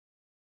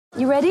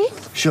You ready?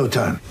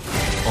 Showtime.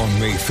 On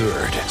May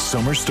 3rd,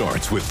 summer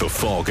starts with The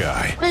Fall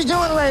Guy. Let's do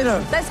it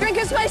later. Let's drink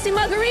a spicy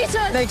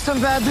margarita. Make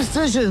some bad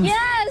decisions.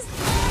 Yes!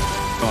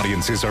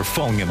 Audiences are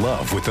falling in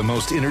love with the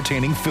most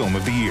entertaining film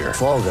of the year.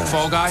 Fall Guy.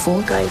 Fall Guy?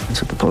 Fall guy.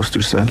 That's what the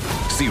poster said.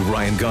 See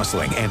Ryan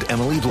Gosling and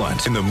Emily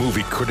Blunt in the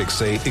movie critics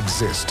say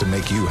exists to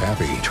make you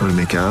happy. Trying to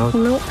make it out?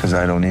 Nope. Because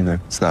I don't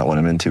either. It's not what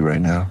I'm into right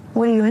now.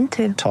 What are you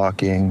into?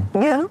 Talking.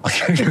 Yeah.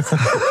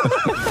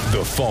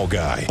 The Fall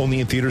Guy.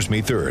 Only in theaters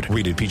May 3rd.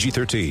 Rated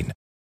PG-13.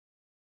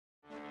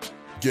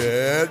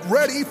 Get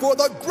ready for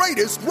the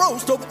greatest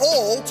roast of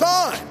all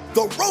time.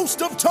 The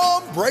Roast of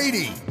Tom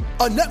Brady.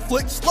 A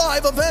Netflix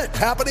live event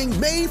happening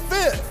May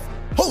 5th.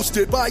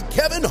 Hosted by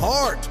Kevin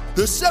Hart.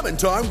 The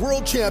 7-time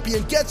world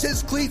champion gets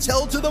his cleats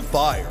held to the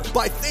fire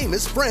by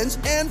famous friends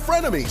and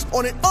frenemies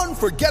on an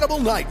unforgettable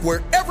night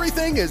where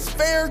everything is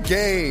fair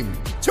game.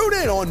 Tune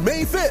in on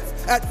May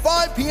 5th at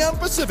 5 p.m.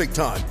 Pacific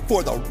time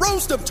for the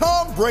Roast of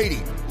Tom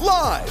Brady.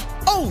 Live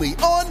only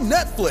on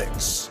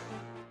Netflix.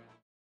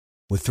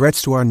 With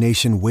threats to our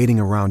nation waiting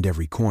around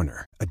every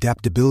corner,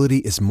 adaptability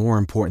is more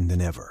important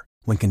than ever.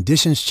 When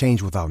conditions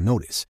change without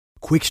notice,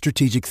 quick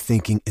strategic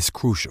thinking is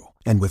crucial.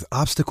 And with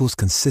obstacles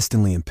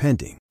consistently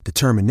impending,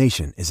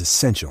 determination is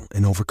essential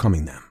in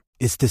overcoming them.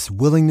 It's this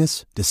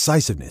willingness,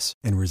 decisiveness,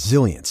 and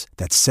resilience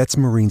that sets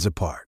Marines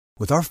apart.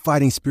 With our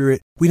fighting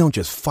spirit, we don't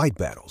just fight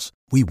battles,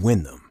 we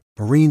win them.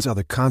 Marines are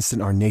the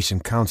constant our nation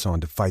counts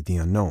on to fight the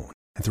unknown.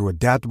 And through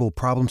adaptable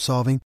problem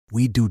solving,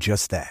 we do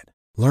just that.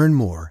 Learn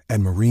more at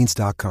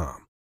marines.com.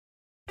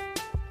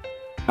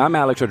 I'm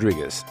Alex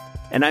Rodriguez.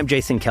 And I'm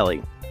Jason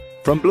Kelly.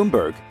 From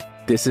Bloomberg,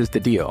 this is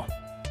The Deal.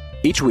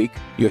 Each week,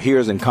 you'll hear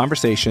us in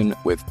conversation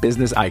with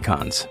business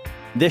icons.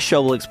 This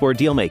show will explore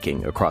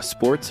deal-making across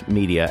sports,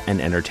 media, and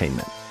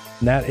entertainment.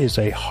 That is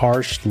a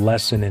harsh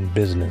lesson in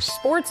business.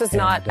 Sports is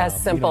not as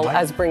simple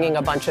as bringing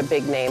a bunch of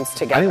big names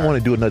together. I didn't want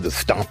to do another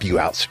stomp you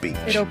out speech.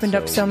 It opened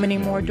up so many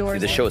more doors.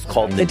 The show is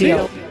called The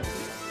Deal.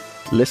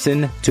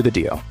 Listen to The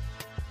Deal.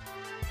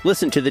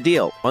 Listen to The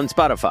Deal on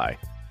Spotify.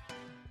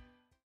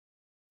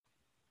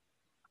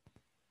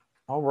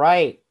 All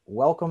right.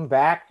 Welcome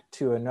back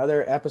to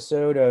another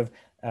episode of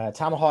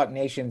Tomahawk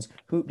Nation's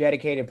Hoop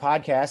Dedicated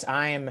Podcast.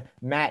 I am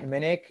Matt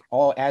Minnick,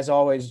 as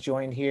always,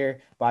 joined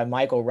here by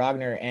Michael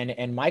Rogner.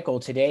 And Michael,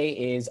 today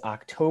is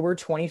October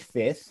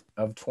 25th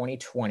of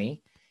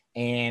 2020.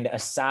 And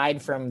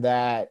aside from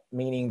that,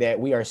 meaning that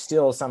we are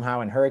still somehow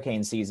in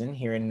hurricane season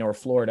here in North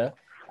Florida,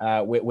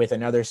 with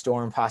another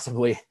storm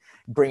possibly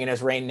bringing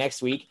us rain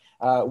next week.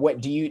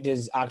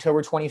 Does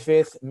October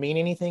 25th mean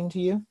anything to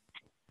you?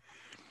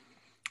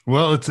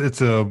 Well,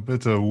 it's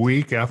a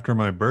week after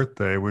my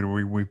birthday.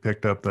 We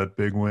picked up that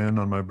big win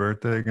on my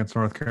birthday against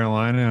North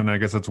Carolina, and I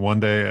guess it's one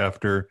day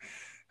after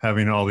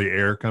having all the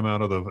air come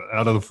out of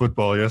the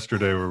football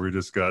yesterday, where we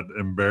just got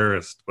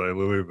embarrassed by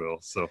Louisville.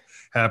 So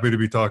happy to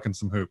be talking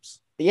some hoops.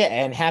 Yeah,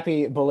 and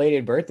happy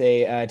belated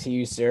birthday to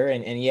you, sir.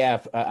 And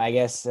I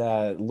guess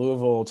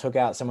Louisville took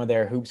out some of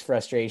their hoops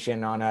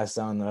frustration on us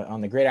on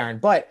the gridiron,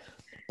 but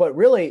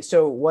really,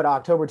 so what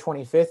October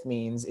 25th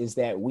means is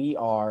that we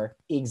are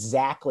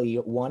exactly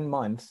 1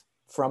 month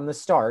from the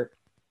start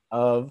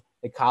of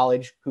the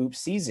college hoop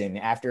season.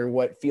 After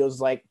what feels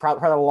like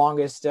probably the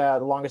longest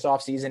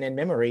off season in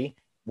memory,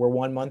 we're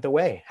 1 month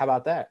away. How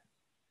about that?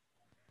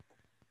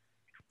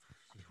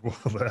 Well,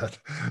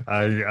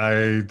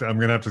 I'm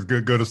gonna have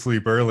to go to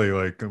sleep early,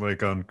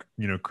 like on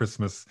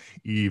Christmas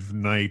Eve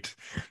night,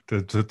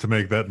 to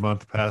make that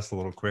month pass a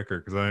little quicker,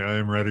 because I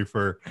am ready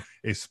for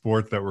a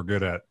sport that we're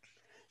good at.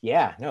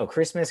 Yeah, no,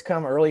 Christmas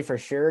come early for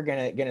sure.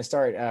 Gonna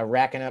start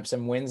racking up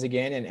some wins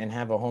again and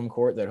have a home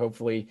court that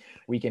hopefully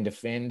we can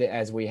defend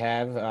as we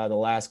have the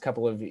last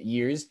couple of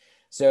years.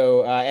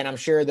 So, and I'm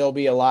sure there'll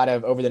be a lot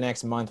of, over the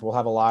next month, we'll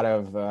have a lot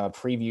of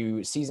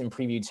season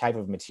preview type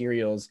of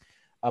materials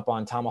up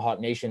on Tomahawk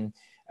Nation.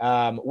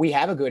 We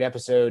have a good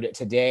episode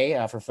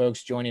today for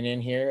folks joining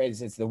in here.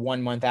 It's the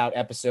 1 month out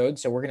episode.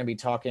 So we're going to be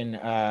talking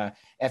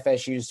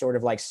FSU's sort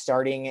of like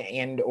starting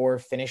and or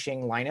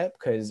finishing lineup,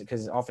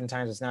 because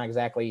oftentimes it's not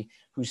exactly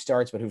who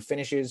starts, but who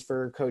finishes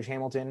for Coach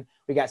Hamilton.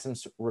 We got some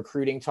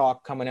recruiting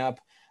talk coming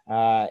up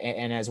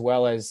and as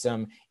well as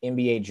some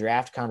NBA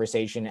draft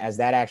conversation, as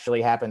that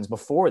actually happens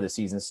before the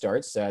season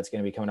starts. It's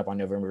going to be coming up on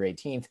November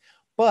 18th.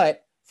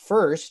 But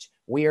first,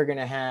 we're going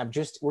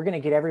to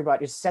get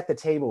everybody, just set the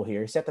table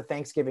here, set the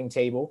Thanksgiving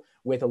table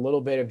with a little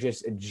bit of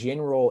just a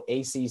general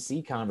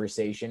ACC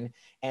conversation.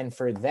 And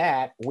for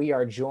that, we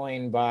are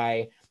joined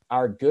by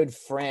our good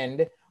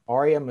friend,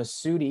 Arya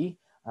Masudi.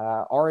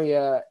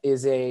 Arya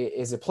is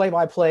a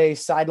play-by-play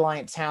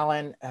sideline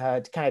talent,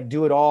 kind of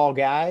do-it-all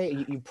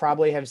guy. You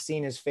probably have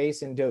seen his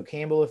face in Doak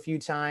Campbell a few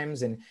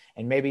times, and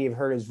maybe you've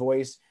heard his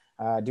voice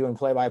doing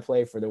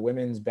play-by-play for the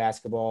women's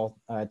basketball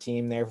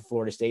team there for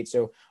Florida State.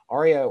 So,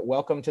 Arya,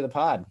 welcome to the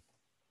pod.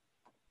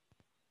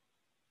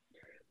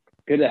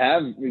 Good to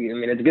have. I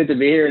mean, it's good to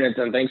be here,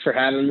 and thanks for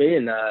having me.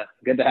 And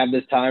good to have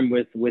this time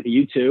with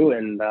you two.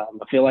 And I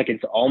feel like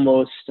it's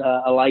almost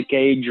like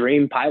a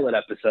dream pilot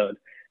episode.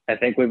 I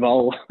think we've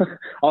all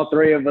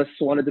three of us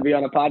wanted to be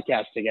on a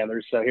podcast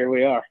together. So here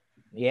we are.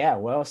 Yeah,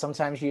 well,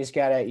 sometimes you just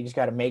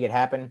gotta make it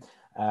happen.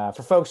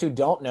 For folks who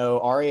don't know,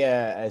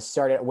 Aria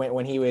started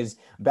when he was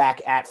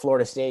back at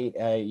Florida State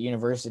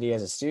University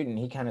as a student.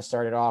 He kind of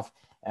started off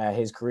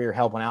his career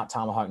helping out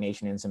Tomahawk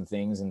Nation in some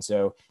things, and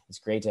so it's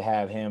great to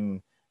have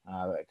him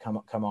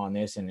come on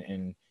this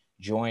and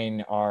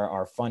join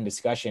our fun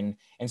discussion.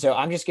 And so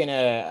I'm just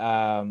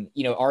gonna,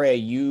 Aria,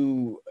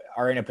 you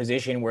are in a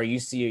position where you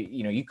see,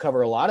 you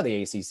cover a lot of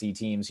the ACC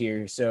teams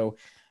here, so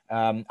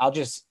I'll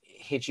just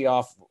hit you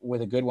off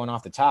with a good one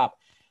off the top.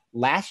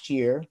 Last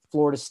year,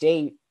 Florida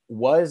State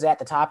was at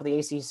the top of the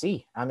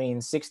ACC. I mean,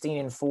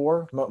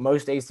 16-4,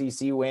 most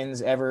ACC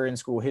wins ever in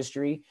school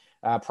history,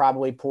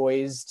 probably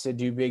poised to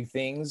do big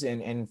things,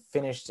 and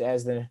finished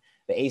as the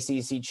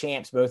ACC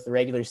champs, both the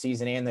regular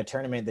season and the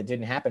tournament that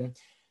didn't happen.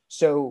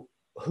 So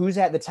who's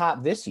at the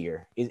top this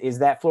year? Is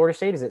that Florida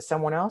State? Is it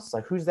someone else?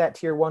 Like, who's that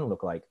tier one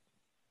look like?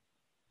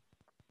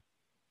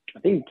 I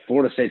think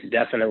Florida State's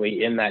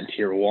definitely in that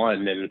tier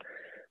one. And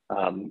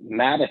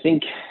Matt, I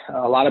think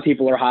a lot of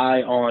people are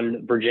high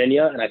on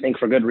Virginia, and I think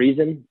for good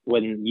reason.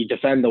 When you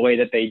defend the way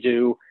that they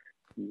do,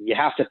 you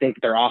have to think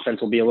their offense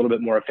will be a little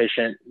bit more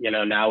efficient,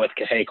 now with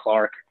Kahei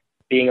Clark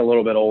being a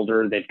little bit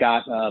older. They've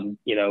got,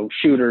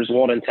 shooters,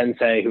 Walden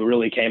Tensei, who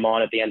really came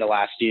on at the end of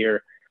last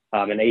year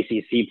in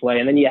ACC play.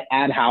 And then you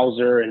add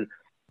Hauser and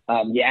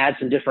you add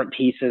some different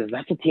pieces.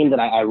 That's a team that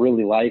I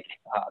really like.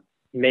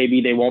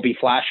 Maybe they won't be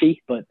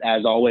flashy, but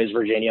as always,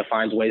 Virginia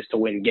finds ways to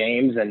win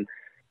games. And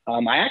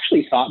I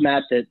actually thought,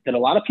 Matt, that a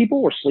lot of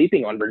people were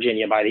sleeping on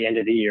Virginia by the end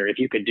of the year, if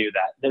you could do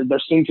that. There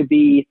seemed to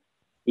be,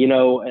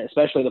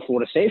 especially the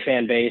Florida State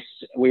fan base,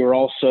 we were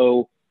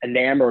also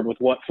enamored with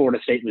what Florida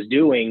State was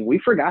doing. We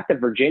forgot that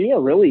Virginia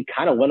really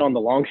kind of went on the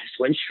longest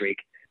win streak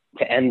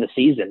to end the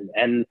season.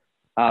 And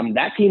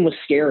that team was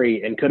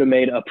scary and could have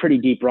made a pretty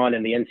deep run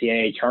in the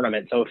NCAA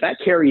tournament. So if that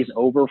carries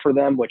over for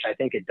them, which I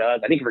think it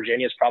does, I think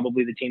Virginia is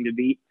probably the team to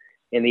beat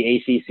in the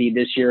ACC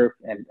this year.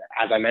 And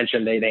as I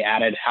mentioned, they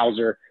added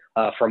Hauser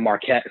from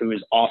Marquette, who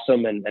is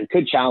awesome and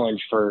could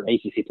challenge for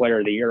ACC Player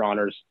of the Year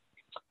honors.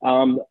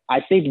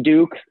 I think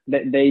Duke,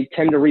 they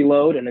tend to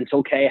reload, and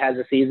until K has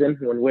a season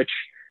in which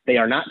they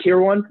are not tier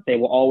one, they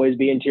will always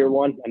be in tier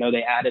one. I know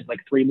they added like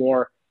 3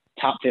 more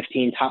top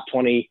 15, top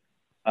 20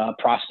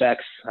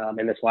 prospects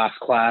in this last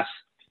class.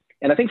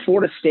 And I think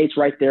Florida State's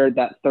right there at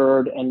that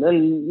third, and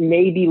then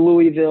maybe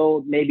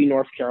Louisville, maybe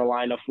North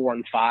Carolina, 4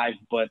 and 5.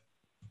 But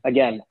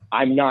again,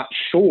 I'm not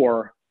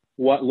sure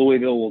what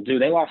Louisville will do.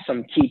 They lost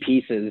some key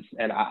pieces,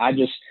 and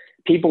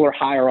people are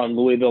higher on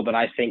Louisville than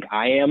I think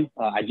I am.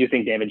 I do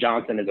think David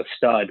Johnson is a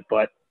stud,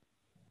 but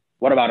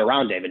what about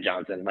around David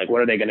Johnson? Like,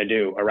 what are they going to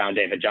do around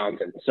David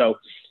Johnson? So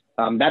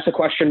that's a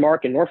question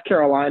mark. In North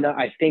Carolina,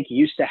 I think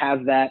used to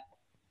have that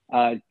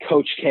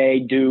Coach K,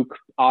 Duke,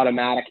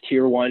 automatic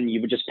tier one.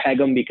 You would just peg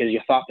them because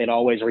you thought they'd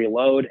always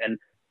reload, and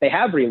they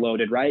have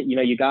reloaded, right?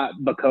 You got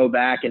Bako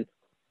back, and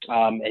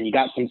you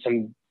got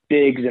some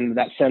bigs in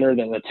that center,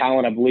 the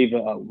talent, I believe,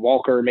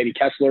 Walker, maybe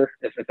Kessler,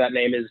 if that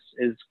name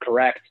is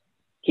correct.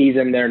 He's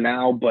in there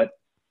now, but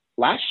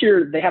last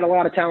year they had a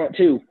lot of talent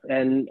too.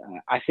 And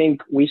I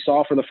think we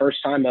saw for the first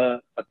time a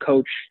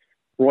coach,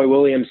 Roy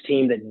Williams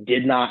team that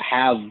did not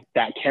have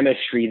that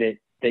chemistry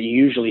that you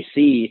usually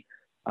see.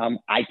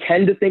 I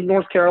tend to think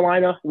North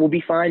Carolina will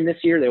be fine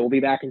this year. They will be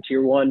back in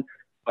tier one,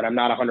 but I'm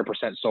not 100%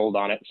 sold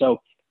on it.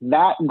 So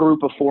that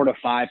group of 4 to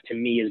 5 to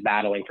me is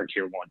battling for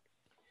tier one.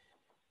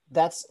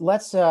 That's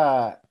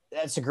a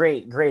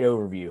great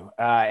overview.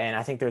 And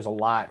I think there's a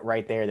lot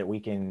right there that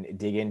we can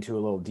dig into a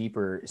little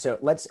deeper. So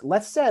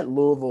let's set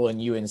Louisville and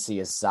UNC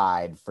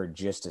aside for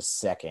just a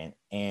second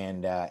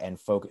and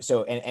focus.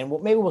 So, and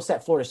maybe we'll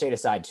set Florida State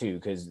aside too,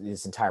 because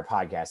this entire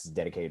podcast is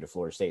dedicated to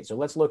Florida State. So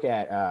let's look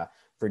at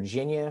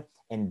Virginia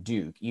and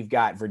Duke. You've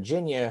got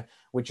Virginia,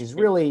 which is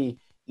really,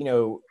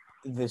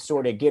 the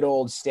sort of get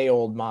old, stay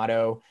old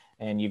motto.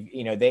 And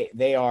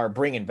they are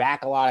bringing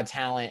back a lot of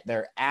talent.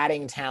 They're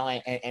adding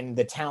talent, and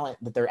the talent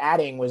that they're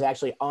adding was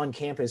actually on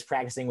campus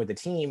practicing with the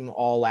team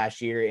all last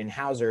year in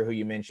Hauser, who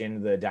you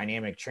mentioned, the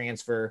dynamic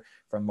transfer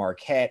from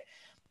Marquette.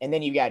 And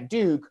then you got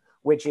Duke,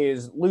 which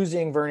is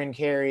losing Vernon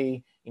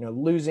Carey,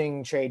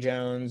 losing Trey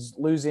Jones,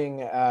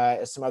 losing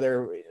some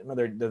other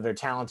their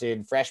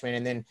talented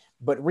freshmen,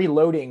 but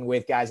reloading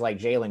with guys like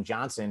Jalen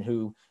Johnson,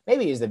 who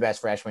maybe is the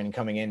best freshman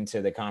coming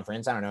into the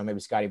conference. I don't know,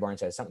 maybe Scotty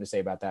Barnes has something to say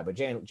about that, but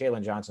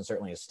Jalen Johnson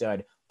certainly a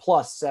stud,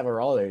 plus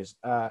several others.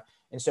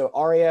 And so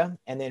Aria,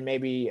 and then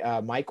maybe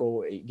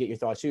Michael, get your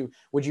thoughts too.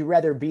 Would you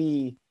rather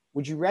be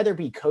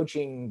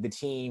coaching the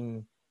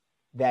team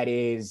that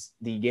is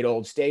the get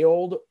old, stay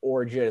old,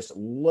 or just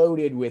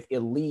loaded with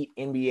elite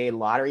NBA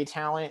lottery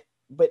talent,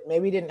 but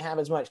maybe didn't have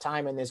as much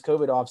time in this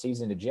COVID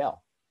offseason to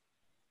gel?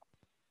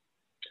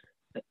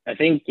 I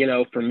think,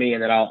 for me,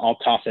 and then I'll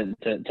toss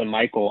it to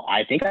Michael,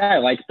 I think I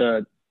like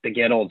the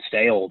get old,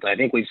 stay old. I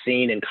think we've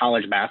seen in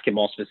college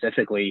basketball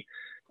specifically,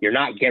 you're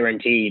not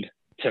guaranteed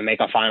to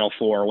make a Final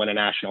Four or win a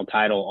national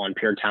title on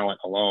pure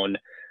talent alone.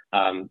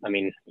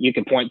 You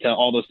can point to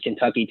all those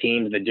Kentucky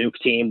teams, the Duke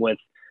team with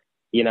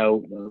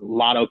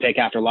lotto pick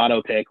after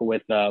lotto pick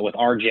with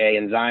RJ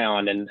and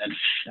Zion. And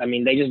I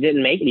mean, they just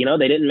didn't make it,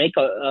 they didn't make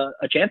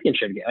a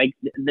championship game. Like,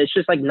 it's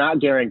just like not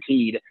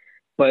guaranteed,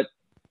 but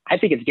I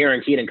think it's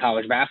guaranteed in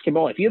college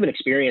basketball. If you have an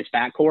experienced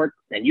backcourt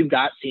and you've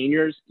got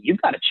seniors,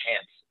 you've got a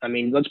chance. I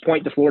mean, let's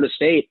point to Florida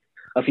State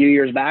a few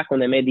years back when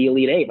they made the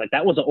Elite Eight. Like,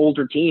 that was an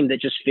older team that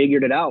just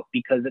figured it out,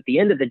 because at the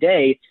end of the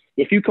day,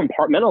 if you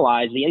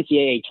compartmentalize the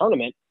NCAA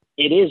tournament,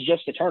 it is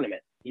just a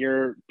tournament.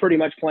 You're pretty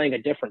much playing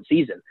a different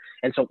season.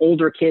 And so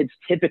older kids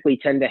typically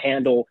tend to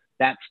handle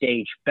that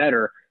stage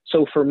better.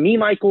 So for me,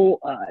 Michael,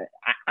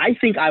 I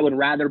think I would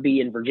rather be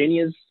in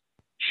Virginia's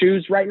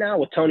shoes right now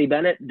with Tony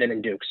Bennett than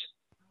in Duke's.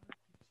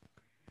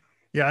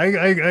 Yeah, I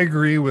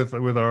agree with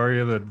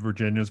Aria that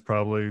Virginia's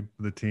probably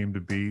the team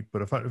to beat.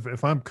 But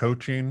if I'm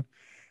coaching,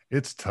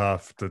 it's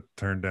tough to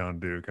turn down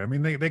Duke. I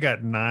mean, they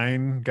got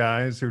 9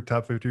 guys who are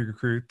top 50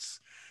 recruits.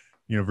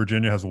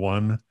 Virginia has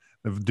 1.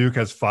 If Duke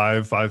has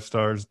 5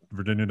 stars,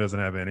 Virginia doesn't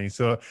have any.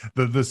 So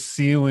the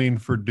ceiling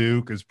for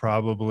Duke is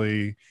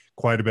probably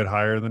quite a bit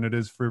higher than it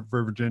is for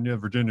Virginia.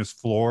 Virginia's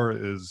floor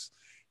is,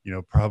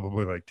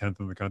 probably like 10th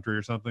in the country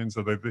or something.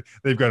 So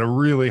they've got a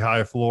really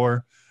high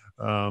floor.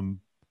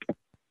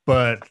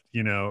 But,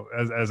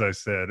 as I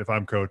said, if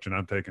I'm coaching,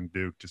 I'm taking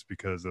Duke just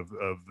because of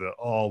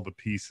all the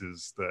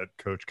pieces that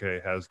Coach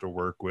K has to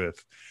work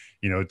with.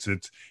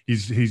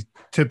 He's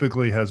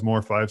typically has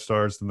more 5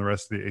 stars than the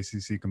rest of the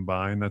ACC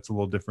combined. That's a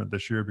little different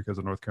this year because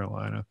of North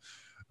Carolina.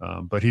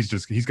 But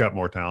he's got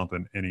more talent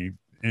than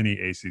any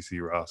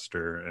ACC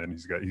roster, and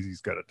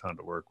he's got a ton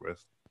to work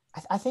with.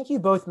 I think you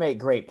both make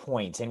great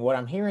points. And what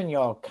I'm hearing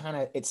y'all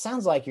it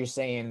sounds like you're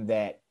saying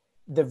that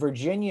the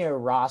Virginia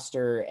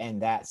roster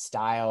and that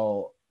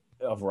style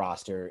of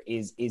roster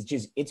is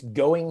just, it's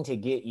going to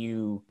get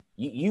you're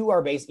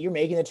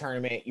making the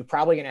tournament. You're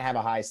probably going to have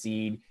a high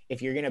seed.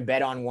 If you're going to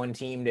bet on one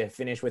team to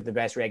finish with the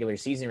best regular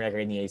season record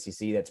in the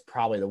ACC, that's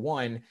probably the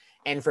one.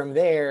 And from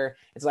there,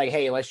 it's like,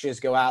 hey, let's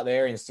just go out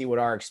there and see what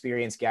our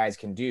experienced guys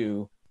can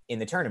do in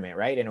the tournament,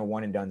 right? In a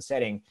one and done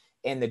setting.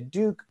 And the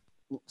Duke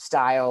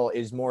style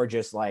is more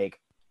just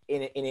like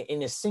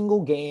in a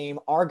single game,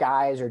 our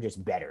guys are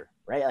just better,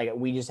 right? Like,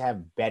 we just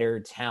have better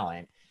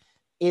talent.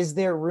 Is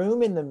there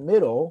room in the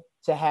middle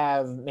to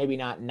have maybe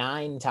not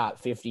 9 top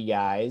 50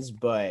 guys,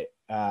 but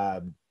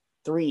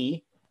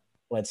 3,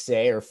 let's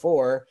say, or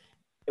 4,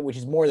 which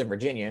is more than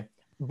Virginia,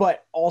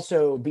 but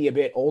also be a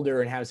bit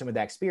older and have some of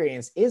that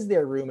experience? Is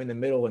there room in the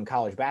middle in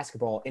college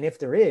basketball? And if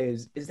there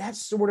is that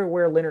sort of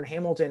where Leonard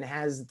Hamilton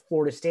has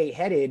Florida State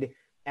headed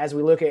as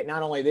we look at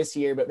not only this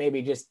year, but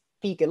maybe just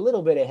peek a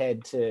little bit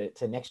ahead to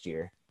next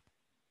year?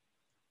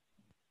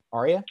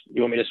 Aria?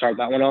 You want me to start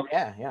that one off?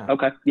 Yeah.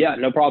 Okay. Yeah,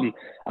 no problem.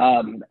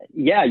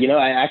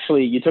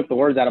 You took the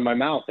words out of my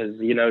mouth.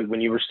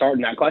 When you were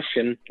starting that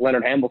question,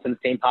 Leonard Hamilton's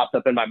team popped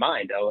up in my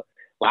mind.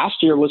 Last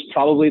year was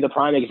probably the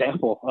prime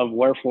example of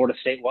where Florida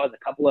State was. A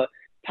couple of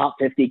top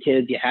 50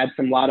 kids. You had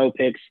some lotto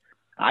picks.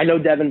 I know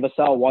Devin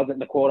Vassell wasn't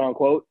the quote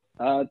unquote,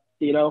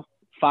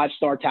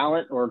 5-star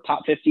talent or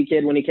top 50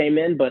 kid when he came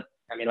in, but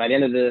I mean, by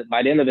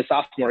the end of his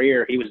sophomore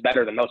year, he was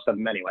better than most of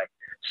them anyway.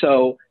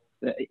 So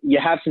you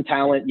have some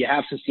talent, you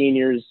have some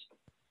seniors.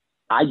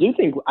 I do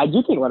think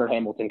Leonard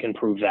Hamilton can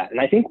prove that.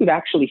 And I think we've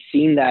actually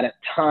seen that at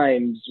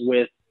times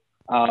with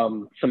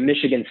some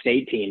Michigan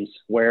State teams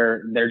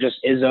where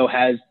Izzo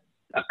has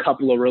a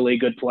couple of really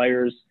good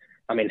players.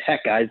 I mean,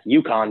 heck, guys,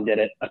 UConn did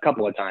it a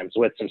couple of times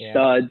with some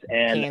studs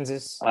and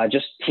Kansas.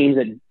 Just teams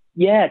that,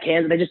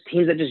 Kansas,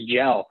 teams that just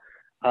gel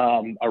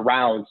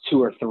around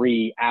 2 or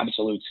 3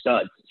 absolute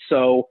studs.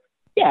 So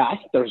yeah, I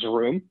think there's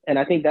room. And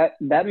I think that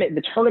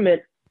the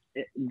tournament,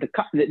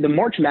 the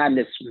March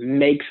Madness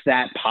makes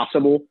that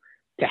possible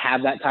to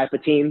have that type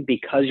of team,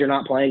 because you're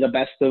not playing a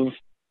best of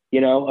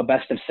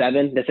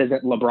 7. This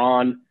isn't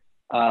LeBron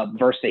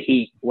versus the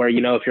Heat, where,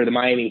 if you're the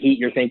Miami Heat,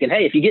 you're thinking,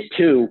 hey, if you get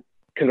 2,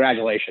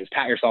 congratulations,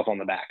 pat yourself on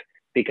the back,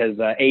 because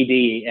AD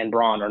and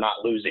Bron are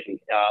not losing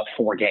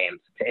 4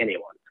 games to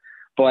anyone.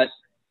 But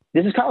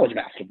this is college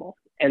basketball.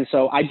 And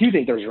so I do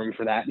think there's room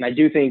for that. And I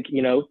do think,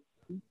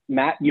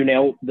 Matt, you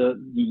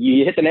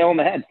hit the nail on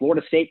the head.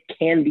 Florida State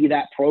can be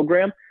that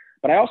program.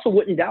 But I also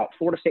wouldn't doubt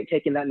Florida State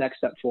taking that next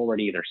step forward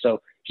either.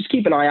 So just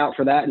keep an eye out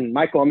for that. And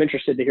Michael, I'm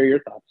interested to hear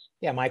your thoughts.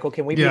 Yeah, Michael,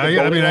 can we be the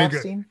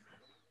Goldilocks team?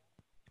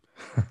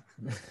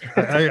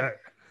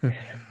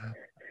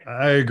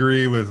 I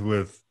agree with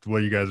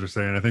what you guys are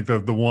saying. I think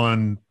the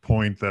one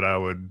point that I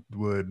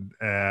would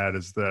add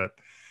is that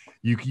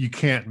you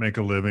can't make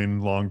a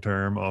living long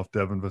term off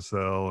Devin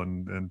Vassell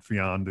and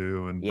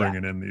Fiondu and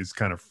bringing in these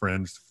kind of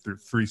fringe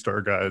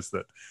 3-star guys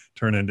that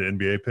turn into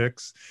NBA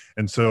picks.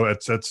 And so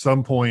at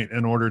some point,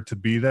 in order to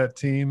be that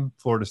team,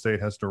 Florida State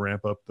has to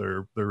ramp up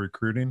their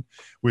recruiting,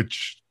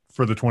 which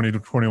for the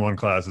 2021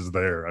 class is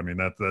there. I mean,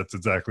 that's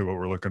exactly what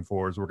we're looking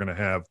for. Is we're going to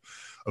have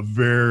a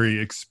very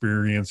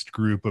experienced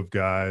group of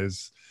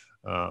guys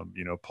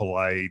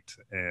Polite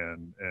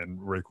and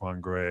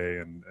Raekwon Gray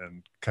and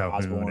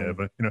Calhoun,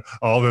 but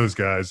all those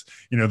guys,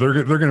 they're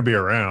going to be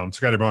around.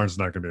 Scotty Barnes is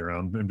not going to be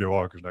around. MJ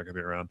Walker's not going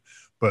to be around,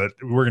 but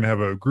we're going to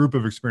have a group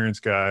of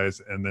experienced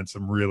guys and then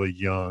some really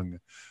young,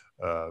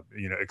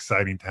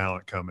 exciting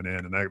talent coming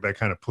in, and that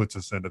kind of puts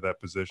us into that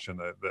position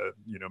that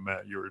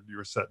Matt, you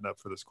were setting up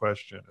for this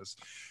question. Is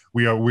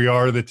we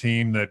are the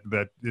team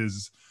that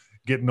is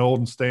getting old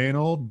and staying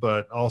old,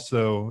 but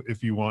also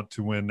if you want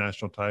to win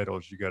national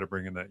titles, you got to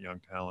bring in that young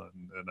talent,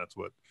 and that's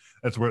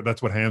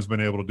what Ham's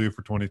been able to do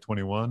for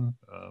 2021.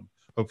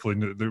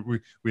 Hopefully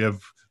we have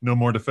no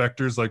more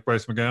defectors like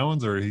Bryce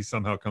McGowan's, or he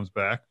somehow comes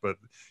back. But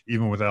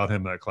even without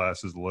him, that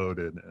class is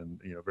loaded, and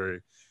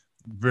very,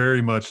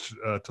 very much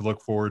to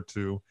look forward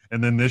to.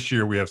 And then this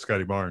year we have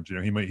Scotty Barnes.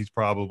 He's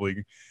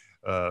probably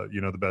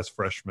the best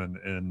freshman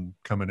in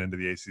coming into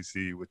the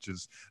ACC, which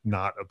is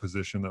not a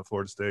position that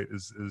Florida State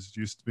is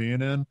used to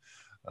being in.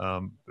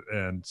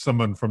 And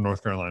someone from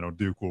North Carolina,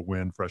 Duke, will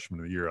win freshman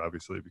of the year,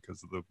 obviously,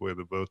 because of the way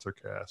the votes are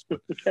cast.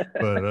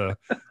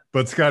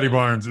 But Scotty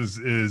Barnes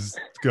is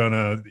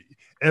gonna.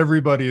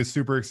 Everybody is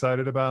super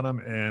excited about him,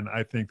 and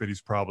I think that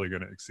he's probably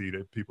going to exceed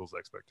people's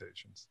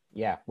expectations.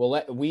 Yeah, well,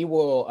 we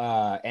will,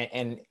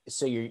 and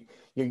so you're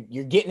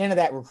getting into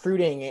that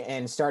recruiting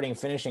and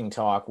finishing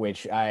talk,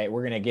 which we're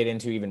going to get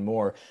into even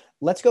more.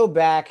 Let's go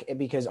back,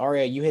 because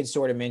Aria, you had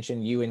sort of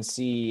mentioned UNC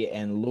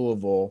and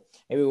Louisville.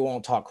 Maybe we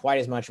won't talk quite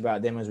as much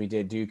about them as we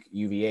did Duke,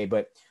 UVA,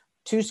 but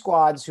two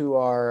squads who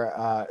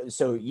are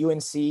so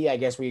UNC, I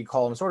guess we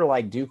call them sort of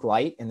like Duke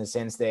Light, in the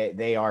sense that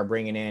they are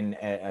bringing in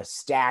a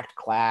stacked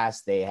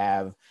class. They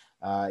have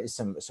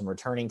some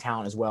returning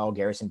talent as well.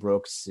 Garrison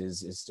Brooks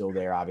is still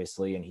there,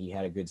 obviously, and he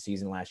had a good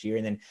season last year.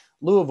 And then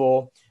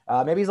Louisville,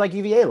 maybe he's like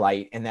UVA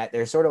Light, in that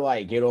they're sort of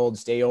like get old,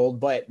 stay old,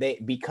 but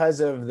because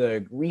of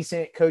the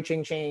recent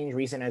coaching change,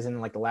 recent as in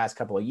like the last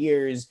couple of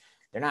years,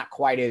 they're not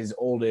quite as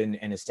old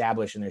and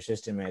established in their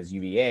system as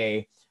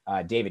UVA.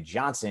 David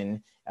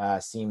Johnson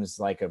seems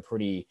like a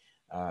pretty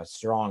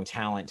strong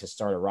talent to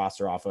start a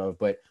roster off of.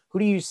 But who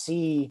do you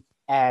see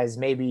as,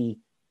 maybe,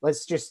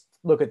 let's just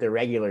look at the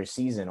regular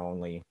season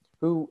only,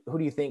 who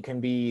do you think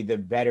can be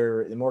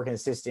the more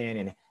consistent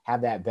and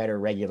have that better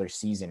regular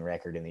season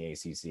record in the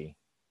ACC?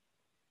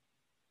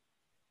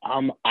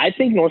 I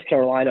think North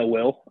Carolina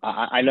will.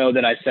 I know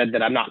that I said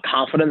that I'm not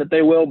confident that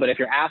they will, but if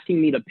you're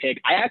asking me to pick,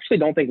 I actually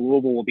don't think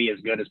Louisville will be as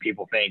good as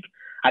people think.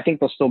 I think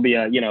they'll still be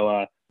a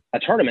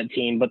tournament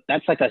team, but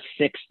that's like a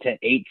 6 to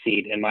 8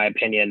 seed, in my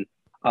opinion,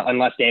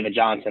 unless David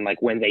Johnson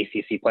wins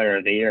ACC Player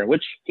of the Year,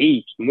 which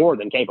he's more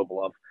than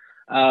capable of.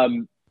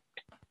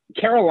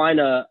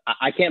 Carolina,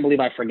 I can't believe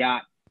I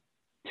forgot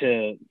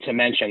to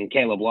mention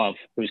Caleb Love,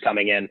 who's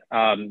coming in.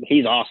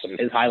 He's awesome.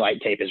 His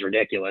highlight tape is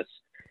ridiculous.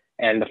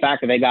 And the fact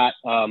that they got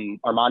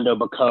Armando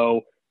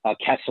Bacot,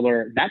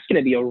 Kessler, that's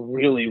going to be a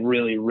really,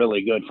 really,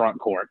 really good front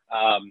court.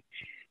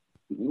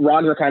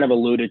 Roger kind of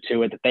alluded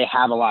to it, that they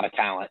have a lot of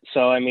talent.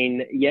 So, I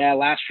mean, yeah,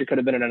 last year could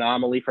have been an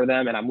anomaly for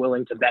them, and I'm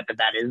willing to bet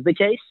that is the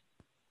case.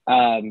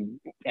 And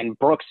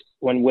Brooks,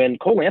 when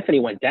Cole Anthony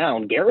went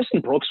down,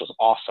 Garrison Brooks was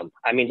awesome.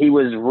 I mean, he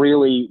was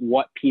really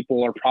what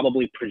people are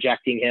probably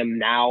projecting him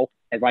now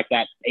as, like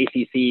that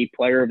ACC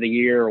Player of the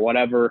Year or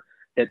whatever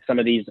that some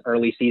of these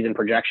early season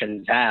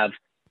projections have.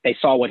 They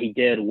saw what he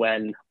did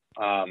when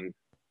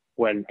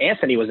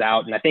Anthony was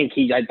out, and I think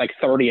he had like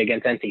 30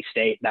 against NC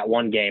State that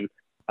one game,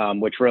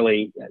 which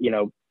really,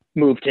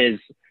 moved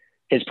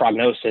his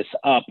prognosis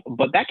up.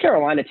 But that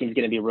Carolina team is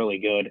going to be really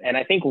good. And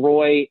I think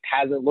Roy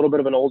has a little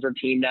bit of an older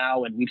team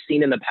now, and we've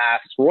seen in the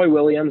past Roy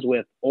Williams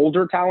with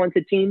older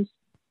talented teams.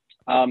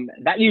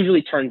 That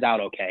usually turns out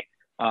okay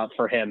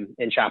for him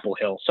in Chapel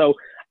Hill. So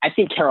I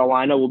think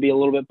Carolina will be a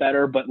little bit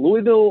better, but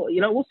Louisville,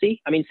 we'll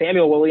see. I mean,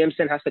 Samuel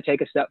Williamson has to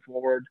take a step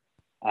forward.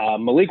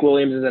 Malik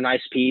Williams is a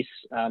nice piece.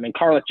 And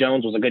Carlick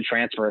Jones was a good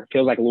transfer. It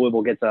feels like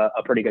Louisville gets a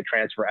pretty good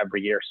transfer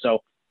every year. So,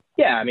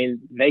 yeah, I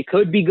mean, they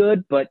could be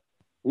good, but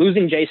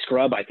losing Jay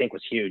Scrubb, I think,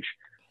 was huge.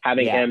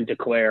 Having him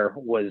declare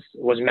was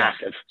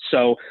massive.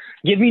 So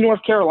give me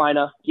North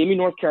Carolina,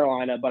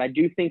 but I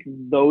do think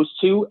those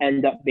two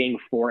end up being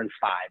 4 and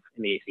 5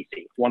 in the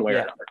ACC, one way or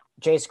another.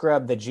 Jay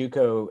Scrubb, the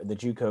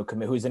JUCO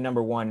commit, who's the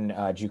number one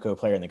JUCO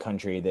player in the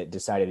country that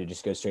decided to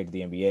just go straight to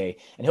the NBA,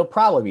 and he'll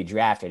probably be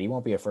drafted. He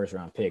won't be a first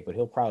round pick, but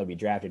he'll probably be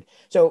drafted.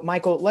 So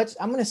Michael,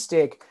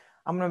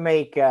 I'm going to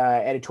make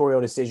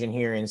editorial decision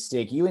here and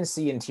stick UNC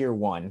in tier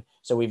 1.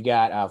 So we've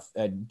got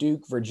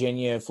Duke,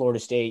 Virginia, Florida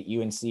State,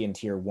 UNC in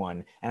tier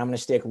 1, and I'm going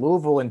to stick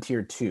Louisville in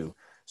tier 2.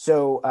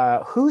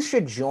 So who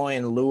should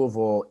join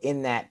Louisville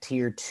in that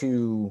tier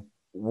 2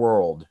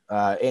 world?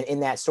 In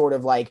that sort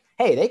of like,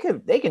 hey,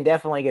 they can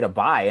definitely get a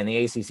bye in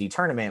the ACC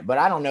tournament, but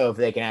I don't know if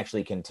they can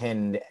actually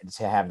contend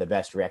to have the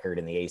best record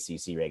in the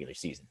ACC regular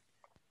season.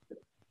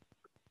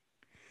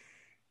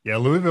 Yeah,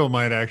 Louisville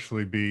might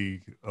actually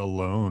be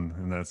alone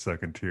in that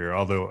second tier.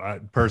 Although I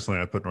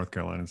put North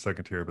Carolina in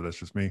second tier, but that's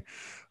just me.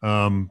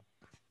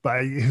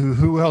 But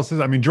who else is?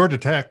 I mean, Georgia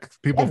Tech.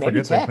 People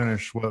forget they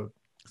finished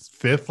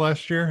fifth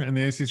last year in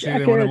the ACC.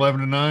 They went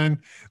 11-9.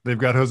 They've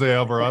got Jose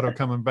Alvarado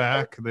coming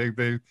back.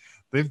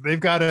 They've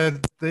got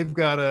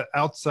a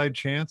outside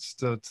chance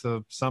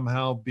to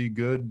somehow be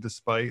good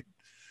despite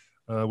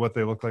what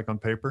they look like on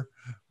paper.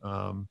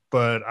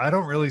 But I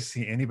don't really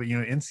see anybody.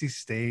 NC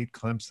State,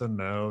 Clemson,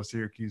 no.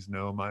 Syracuse,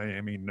 no.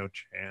 Miami, no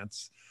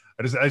chance.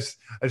 I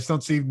just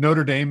don't see.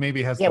 Notre Dame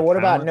maybe has. Yeah. What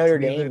about Notre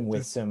Dame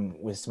with some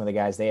of the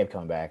guys they have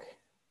come back?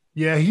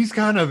 Yeah, he's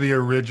kind of the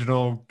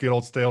original get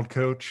old stale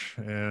coach,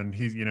 and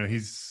he's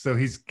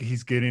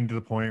getting to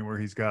the point where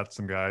he's got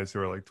some guys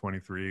who are like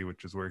 23,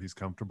 which is where he's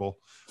comfortable,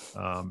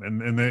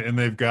 and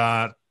they've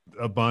got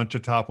a bunch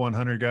of top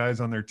 100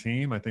 guys on their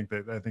team. I think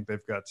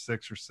they've got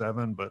 6 or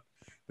 7, but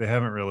they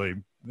haven't really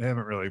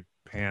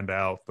panned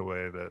out the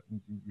way that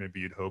maybe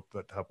you'd hope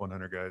that top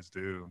 100 guys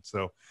do.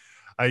 So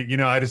I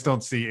just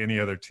don't see any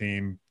other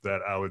team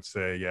that I would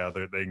say,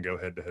 they can go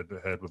head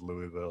to head with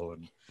Louisville.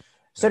 And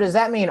so does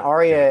that mean,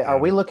 Aria, are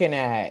we looking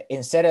at,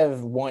 instead of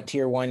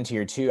tier 1,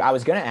 tier 2, I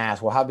was going to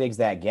ask, well, how big is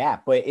that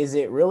gap? But is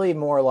it really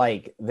more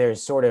like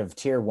there's sort of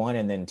tier 1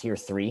 and then tier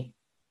 3?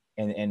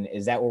 And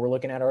is that what we're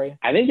looking at, Aria?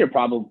 I think you're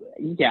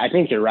I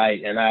think you're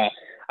right. And I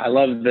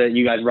love that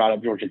you guys brought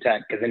up Georgia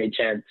Tech, because any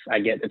chance I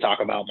get to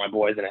talk about my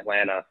boys in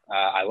Atlanta,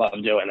 I love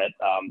doing it.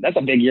 That's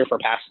a big year for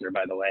Pastner,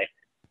 by the way.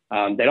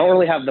 They don't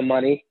really have the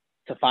money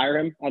to fire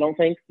him, I don't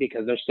think,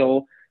 because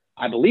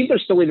I believe they're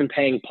still even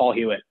paying Paul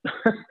Hewitt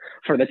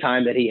for the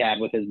time that he had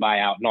with his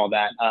buyout and all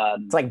that.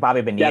 It's like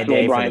Bobby Bonilla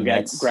Day for the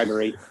Mets.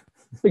 Gregory.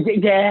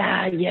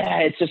 Yeah.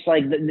 It's just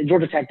like the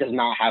Georgia Tech does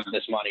not have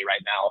this money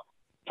right now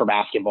for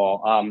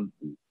basketball.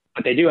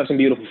 But they do have some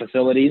beautiful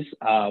facilities.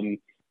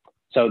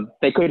 So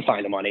they could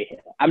find the money.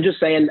 I'm just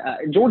saying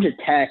Georgia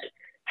Tech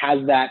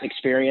has that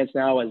experience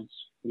now, as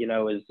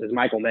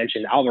Michael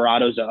mentioned.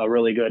 Alvarado's a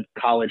really good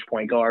college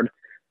point guard.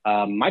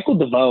 Michael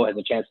DeVoe has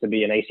a chance to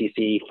be an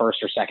ACC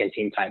first or second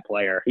team type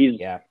player.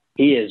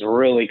 He is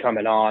really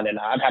coming on, and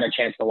I've had a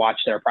chance to watch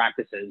their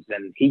practices,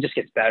 and he just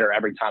gets better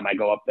every time I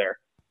go up there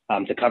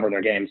to cover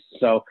their games.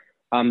 So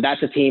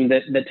that's a team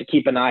that to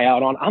keep an eye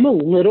out on. I'm a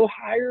little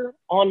higher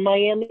on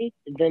Miami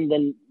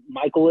than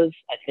Michael is.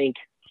 I think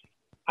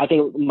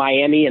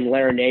Miami and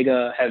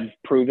Larinaga have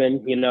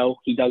proven,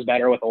 he does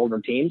better with older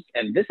teams.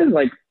 And this is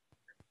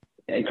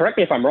and correct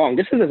me if I'm wrong,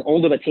 this is as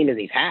old of a team as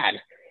he's had,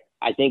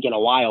 I think, in a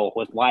while,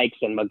 with Likes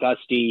and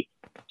McGusty.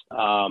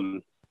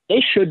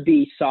 They should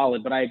be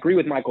solid, but I agree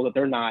with Michael that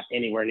they're not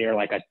anywhere near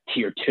like a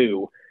tier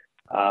 2.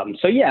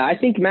 So yeah, I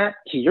think, Matt,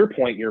 to your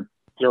point, you're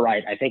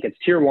right. I think it's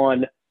tier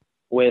 1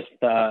 with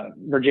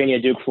Virginia,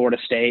 Duke, Florida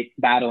State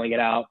battling it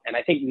out. And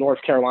I think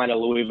North Carolina,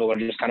 Louisville are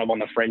just kind of on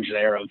the fringe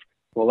there of,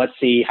 well, let's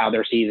see how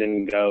their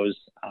season goes,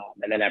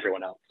 and then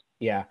everyone else.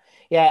 Yeah.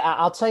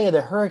 I'll tell you,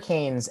 the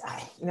Hurricanes,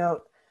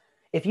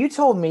 if you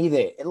told me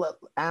that,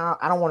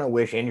 I don't want to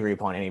wish injury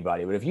upon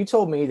anybody, but if you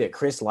told me that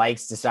Chris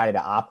Likes decided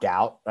to opt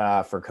out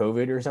for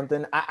COVID or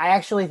something, I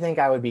actually think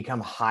I would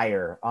become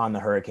higher on the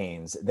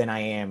Hurricanes than I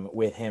am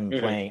with him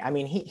playing. I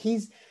mean,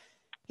 he's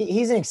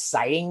an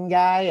exciting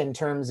guy in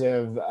terms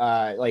of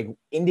like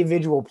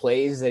individual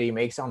plays that he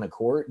makes on the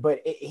court,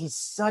 but he's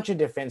such a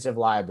defensive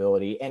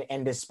liability.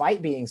 And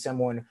despite being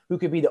someone who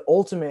could be the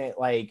ultimate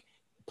like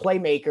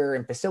playmaker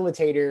and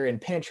facilitator and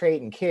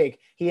penetrate and kick,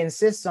 he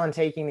insists on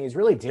taking these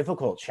really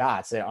difficult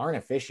shots that aren't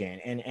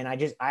efficient. And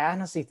I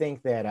honestly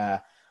think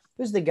that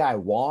who's the guy,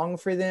 Wong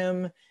for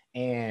them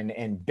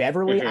and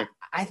Beverly,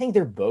 I think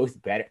they're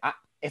both better.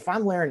 If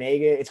I'm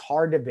Larinaga, it's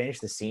hard to bench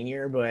the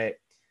senior, but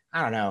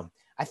I don't know.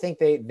 I think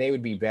they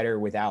would be better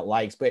without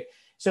Likes. But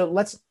so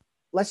let's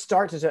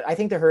start I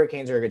think the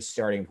Hurricanes are a good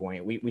starting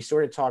point. We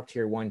sort of talked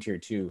tier 1, tier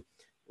 2.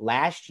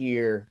 Last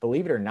year,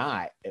 believe it or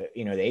not, the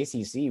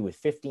ACC with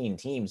 15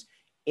 teams,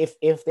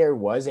 if there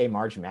was a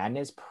March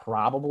Madness,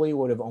 probably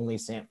would have only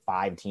sent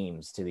 5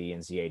 teams to the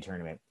NCAA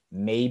tournament.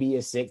 Maybe a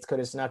 6th could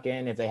have snuck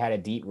in if they had a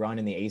deep run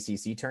in the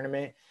ACC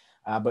tournament,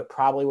 but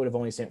probably would have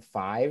only sent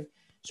 5.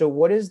 So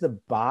what does the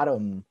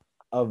bottom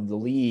of the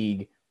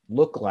league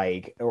look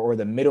like, or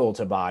the middle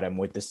to bottom,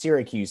 with the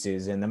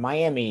Syracuses and the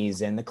Miamis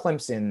and the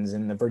Clemsons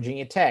and the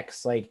Virginia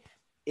Techs? Like,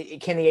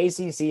 can the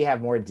ACC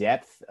have more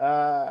depth?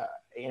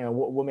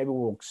 Maybe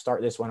we'll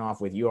start this one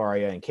off with you,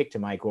 Aria, and kick to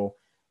Michael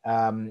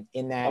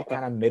in that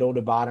kind of middle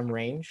to bottom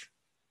range.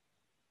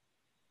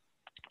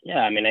 Yeah,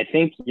 I mean, I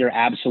think your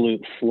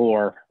absolute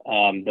floor,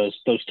 those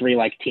 3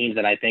 like teams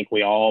that I think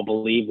we all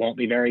believe won't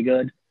be very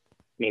good.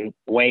 I mean,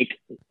 Wake,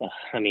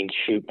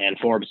 shoot, man,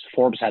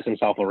 Forbes has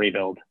himself a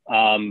rebuild.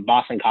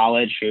 Boston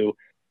College, who,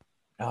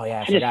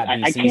 I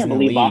can't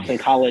believe Boston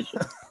College.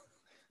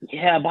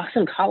 Yeah,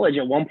 Boston College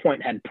at one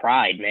point had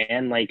pride,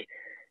 man. Like,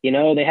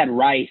 they had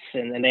Rice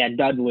and they had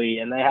Dudley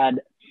and they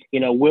had,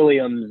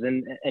 Williams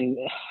and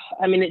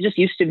I mean, it just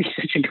used to be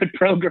such a good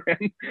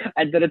program.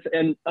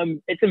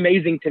 It's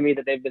amazing to me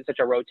that they've been such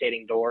a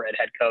rotating door at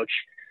head coach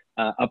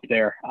up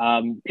there.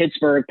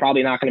 Pittsburgh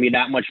probably not going to be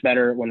that much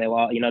better when they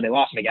lost. They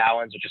lost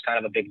McGowan's, which is kind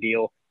of a big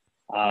deal.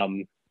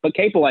 But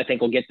Capel, I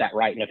think, will get that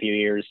right in a few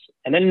years.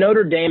 And then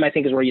Notre Dame, I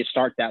think, is where you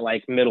start that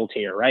like middle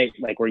tier, right?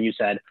 Like where you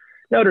said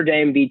Notre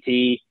Dame,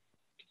 BT.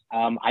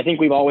 I think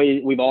we've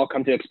all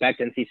come to expect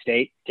NC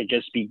State to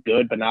just be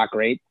good but not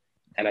great,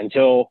 and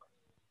until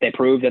they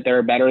prove that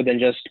they're better than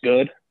just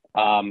good,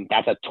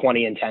 that's a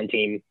 20-10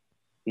 team,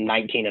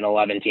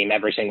 19-11 team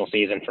every single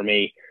season for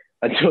me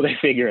until they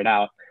figure it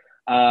out.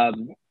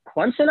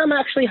 Clemson, I'm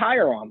actually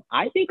higher on.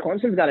 I think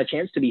Clemson's got a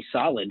chance to be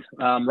solid,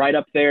 right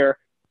up there.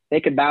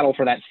 They could battle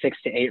for that 6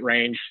 to 8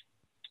 range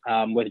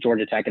with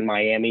Georgia Tech and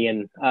Miami.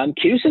 And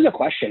Cuse is a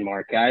question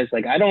mark, guys.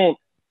 Like, I don't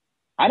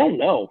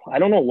know. I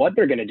don't know what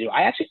they're going to do.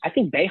 I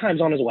think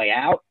Boeheim's on his way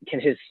out. Can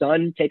his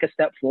son take a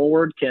step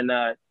forward? Can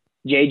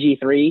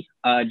JG3,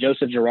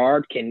 Joseph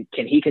Girard, can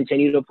he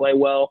continue to play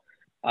well?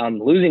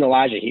 Losing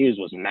Elijah Hughes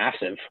was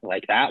massive.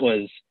 Like,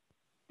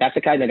 that's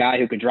the kind of guy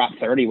who could drop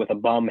 30 with a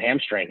bum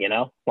hamstring,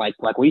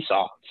 like we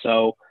saw.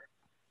 So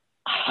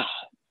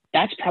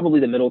that's probably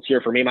the middle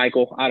tier for me,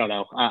 Michael. I don't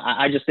know.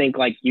 I just think,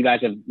 like you guys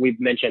we've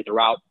mentioned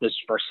throughout this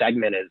first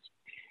segment, is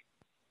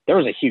there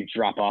was a huge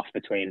drop off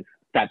between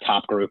that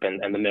top group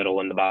and the middle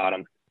and the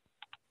bottom.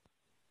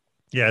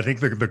 Yeah, I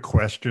think the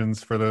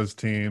questions for those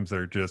teams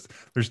are just,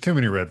 there's too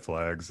many red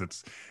flags.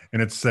 It's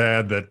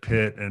sad that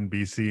Pitt and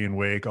BC and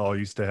Wake all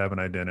used to have an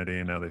identity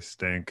and now they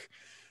stink.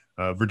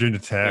 Virginia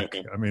Tech,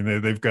 I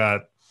mean, they've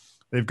got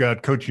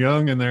Coach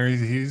Young in there.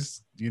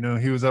 He's he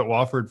was at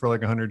Wofford for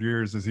like 100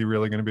 years. Is he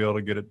really going to be able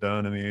to get it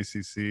done in the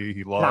ACC?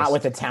 He lost. Not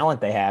with the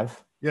talent they have.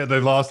 Yeah, they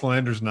lost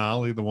Landers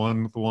Nolly, the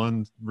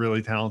one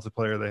really talented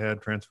player they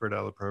had transferred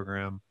out of the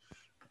program.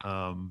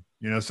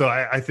 So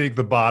I think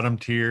the bottom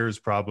tier is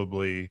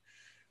probably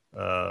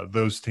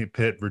those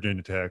Pitt,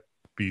 Virginia Tech,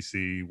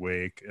 BC,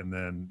 Wake, and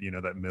then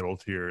that middle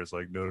tier is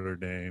like Notre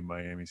Dame,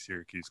 Miami,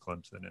 Syracuse,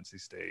 Clemson, NC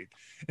State.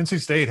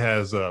 NC State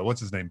has what's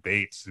his name,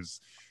 Bates,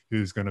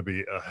 who's going to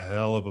be a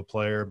hell of a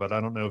player, but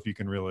I don't know if you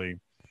can really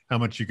how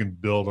much you can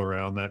build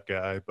around that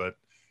guy. But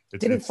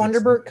didn't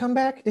Funderburk come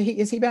back?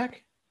 Is he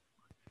back?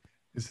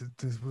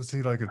 Was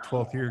he like a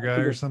 12th year guy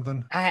or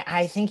something?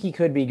 I think he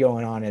could be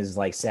going on his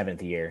like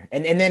 7th year,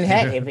 and then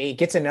heck, if he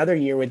gets another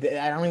year with,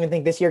 I don't even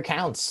think this year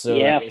counts. So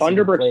yeah,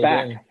 Funderburk's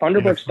back.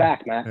 Funderburk's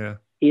back, Matt. Yeah.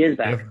 He is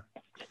back.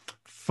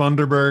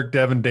 Funderburk,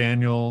 Devin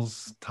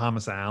Daniels,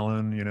 Thomas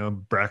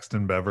Allen,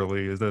 Braxton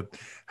Beverly. Is that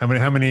how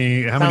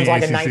many Sounds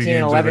like ACC a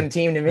 19-11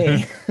 team to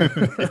me.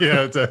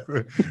 Yeah,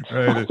 exactly.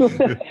 Right.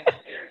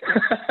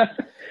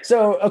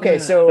 So they're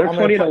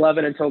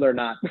 20-11 until they're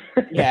not.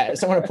 Yeah,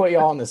 so I'm going to put you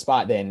all on the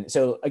spot then.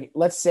 So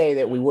let's say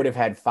that we would have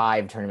had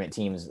 5 tournament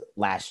teams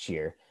last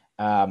year,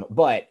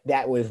 but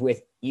that was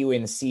with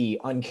UNC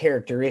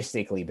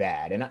uncharacteristically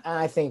bad. And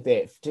I think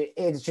that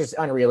it's just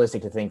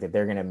unrealistic to think that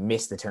they're going to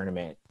miss the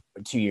tournament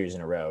 2 years in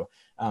a row.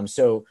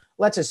 So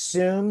let's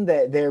assume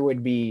that there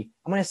would be,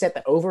 I'm going to set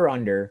the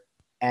over-under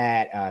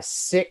at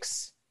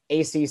 6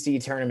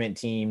 ACC tournament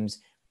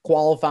teams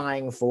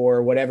qualifying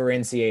for whatever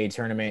NCAA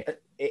tournament,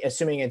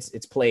 assuming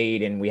it's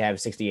played and we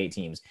have 68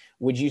 teams.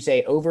 Would you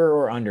say over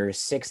or under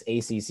 6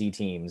 ACC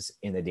teams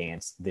in the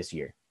dance this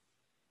year?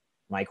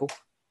 Michael?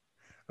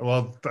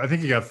 Well, I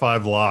think you got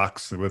 5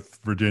 locks with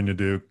Virginia,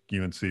 Duke,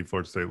 UNC,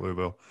 Florida State,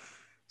 Louisville.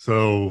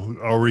 So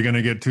are we going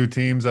to get 2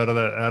 teams out of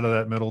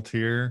that middle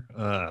tier?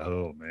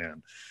 Oh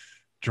man,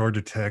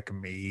 Georgia Tech,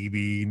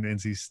 maybe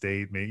NC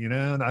State, maybe,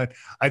 and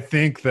I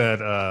think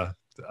that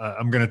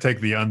I'm going to take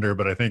the under,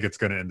 but I think it's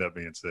going to end up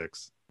being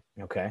 6.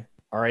 Okay.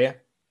 Aria?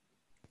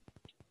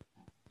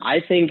 I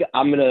think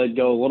I'm going to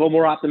go a little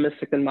more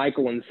optimistic than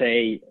Michael and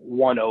say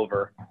 1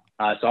 over.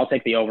 So I'll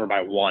take the over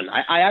by 1.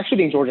 I actually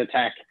think Georgia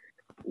Tech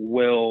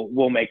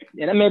will make,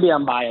 and maybe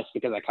I'm biased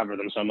because I cover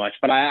them so much,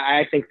 but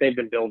I think they've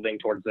been building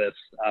towards this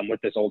with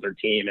this older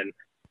team,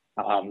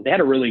 and they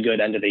had a really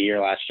good end of the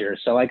year last year.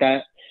 So like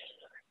I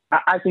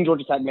think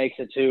Georgia Tech makes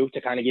it too,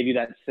 to kind of give you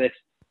that 6th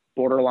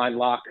borderline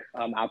lock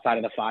outside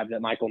of the 5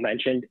 that Michael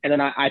mentioned, and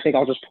then I think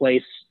I'll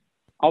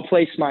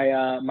place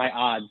my my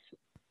odds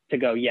to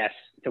go yes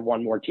to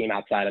one more team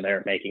outside of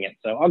there making it.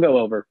 So I'll go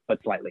over, but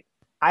slightly.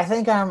 I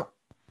think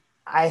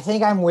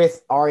I'm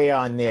with Aria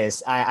on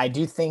this. I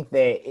do think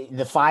that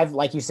the 5,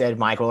 like you said,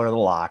 Michael, are the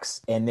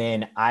locks. And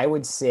then I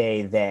would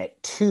say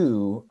that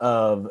 2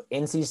 of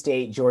NC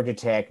State, Georgia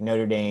Tech,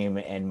 Notre Dame,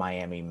 and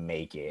Miami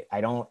make it. I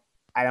don't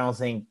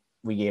think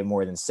we get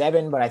more than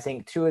 7, but I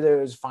think 2 of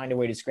those find a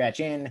way to scratch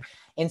in.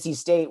 NC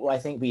State will, I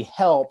think, be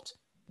helped.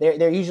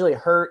 They're usually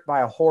hurt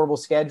by a horrible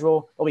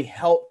schedule. They'll be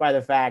helped by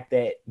the fact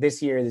that this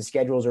year the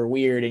schedules are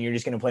weird and you're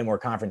just going to play more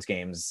conference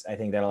games. I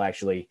think that'll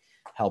actually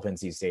help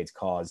NC State's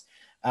cause.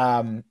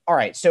 All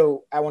right,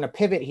 so I want to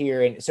pivot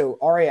here. And so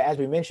Aria, as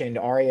we mentioned,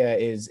 Aria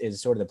is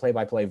sort of the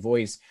play-by-play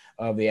voice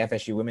of the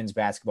FSU women's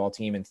basketball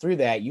team. And through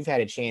that, you've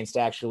had a chance to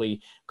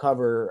actually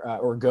cover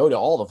or go to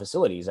all the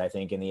facilities, I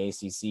think, in the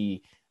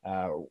ACC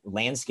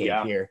landscape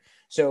here.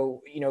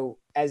 So,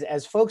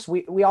 as folks,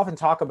 we often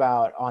talk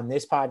about on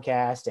this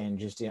podcast and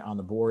just on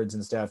the boards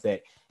and stuff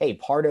that, hey,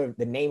 part of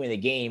the name of the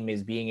game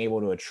is being able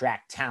to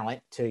attract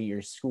talent to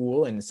your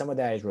school. And some of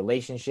that is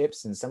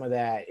relationships, and some of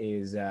that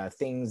is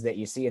things that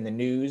you see in the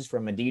news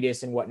from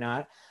Adidas and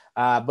whatnot.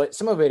 But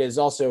some of it is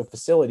also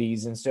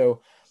facilities. And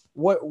so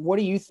What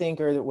do you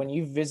think are when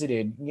you've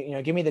visited,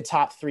 give me the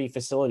top 3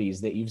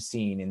 facilities that you've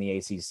seen in the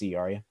ACC,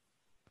 are you?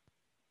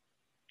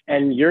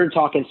 And you're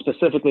talking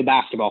specifically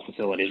basketball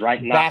facilities,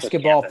 right? Not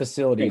basketball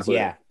facilities, included.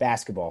 Yeah,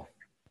 basketball.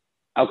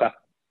 Okay.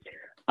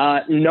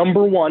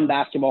 Number 1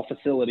 basketball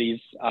facilities,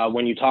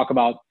 when you talk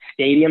about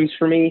stadiums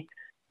for me,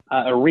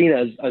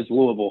 arenas is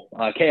Louisville.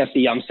 KFC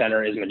Yum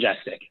Center is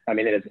majestic. I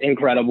mean, it is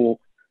incredible.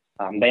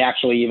 They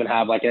actually even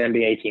have, like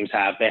NBA teams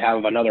have, they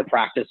have another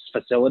practice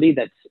facility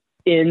that's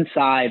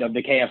inside of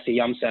the KFC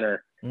Yum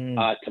Center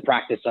to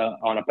practice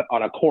on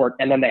a court,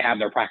 and then they have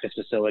their practice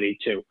facility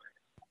too.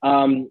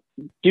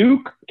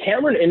 Duke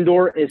Cameron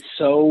Indoor is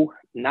so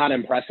not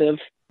impressive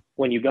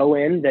when you go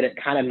in that it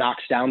kind of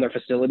knocks down their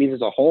facilities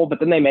as a whole, but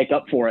then they make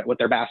up for it with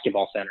their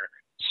basketball center.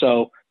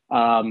 So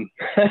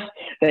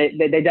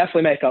they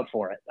definitely make up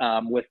for it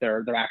with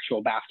their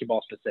actual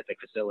basketball specific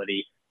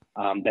facility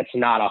that's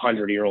not a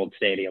 100-year-old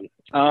stadium.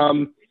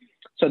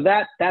 So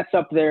that's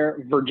up there.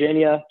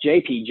 Virginia,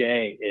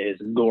 JPJ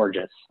is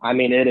gorgeous. I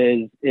mean, it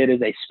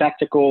is a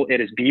spectacle.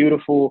 It is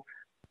beautiful.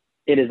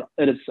 It is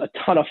a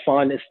ton of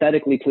fun,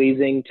 aesthetically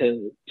pleasing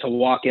to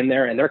walk in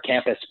there, and their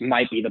campus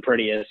might be the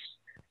prettiest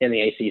in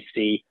the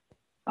ACC.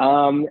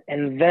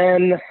 And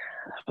then, I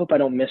hope I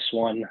don't miss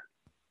one.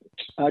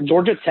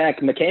 Georgia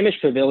Tech, McCamish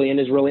Pavilion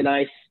is really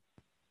nice,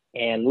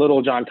 and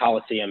Little John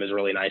Coliseum is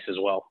really nice as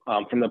well.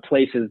 From the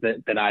places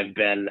that I've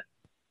been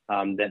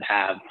that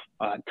have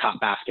top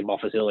basketball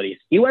facilities.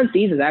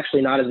 UNC's is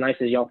actually not as nice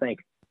as y'all think.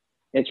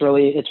 It's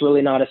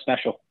really not as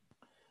special.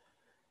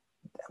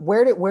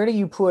 Where do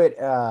you put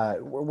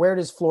where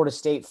does Florida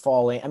State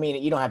fall in? I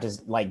mean, you don't have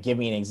to give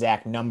me an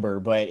exact number,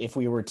 but if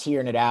we were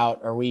tiering it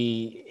out, are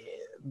we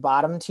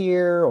bottom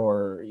tier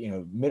or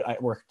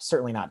we're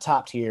certainly not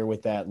top tier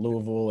with that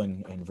Louisville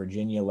and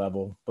Virginia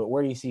level, but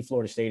where do you see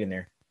Florida State in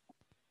there?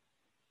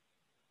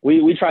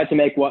 We tried to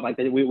make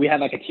we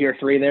had a tier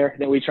 3 there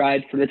that we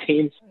tried for the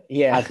teams.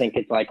 Yeah, I think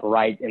it's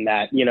right in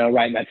that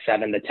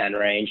 7 to 10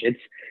 range.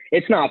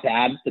 It's not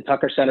bad. The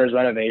Tucker Center's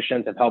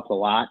renovations have helped a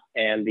lot,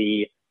 and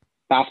the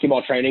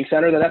basketball training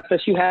center that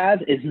FSU has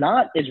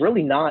is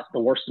really not the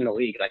worst in the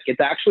league.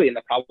 It's actually in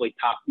the probably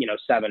top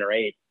 7 or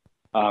 8.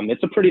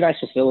 It's a pretty nice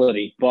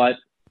facility, but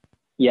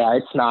yeah,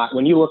 it's not.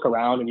 When you look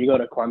around and you go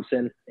to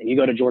Clemson and you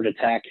go to Georgia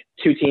Tech,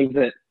 2 teams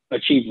that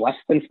achieve less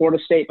than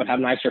Florida State but have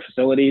nicer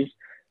facilities.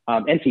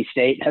 NC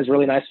State has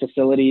really nice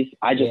facilities.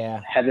 I just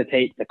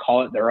hesitate to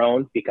call it their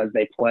own because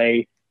they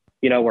play,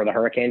 where the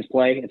Hurricanes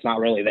play. It's not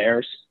really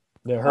theirs.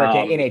 The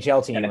Hurricane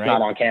NHL team, and it's right?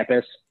 not on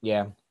campus.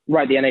 Yeah.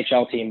 Right, the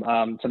NHL team.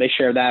 So they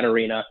share that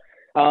arena.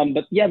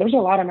 But yeah, there's a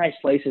lot of nice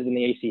places in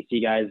the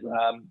ACC, guys.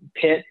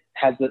 Pitt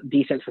has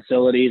decent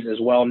facilities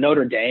as well.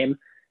 Notre Dame,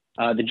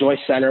 the Joyce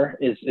Center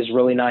is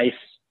really nice.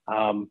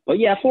 But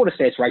yeah, Florida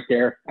State's right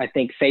there. I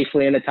think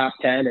safely in the top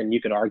 10, and you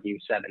could argue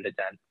 7 to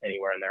 10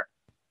 anywhere in there.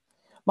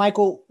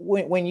 Michael,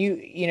 when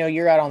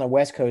you're out on the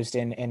West Coast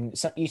and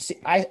so you see,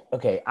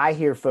 I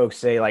hear folks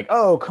say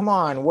oh, come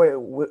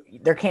on,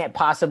 there can't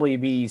possibly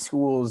be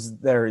schools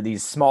that are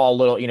these small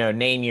little,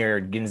 name your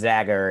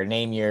Gonzaga or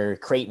name your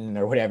Creighton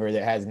or whatever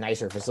that has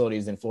nicer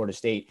facilities than Florida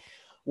State.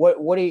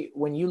 What do you,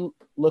 when you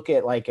look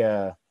at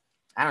a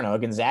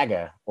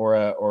Gonzaga or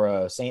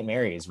a St.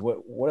 Mary's,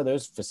 what do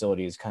those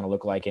facilities kind of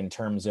look like in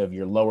terms of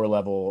your lower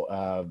level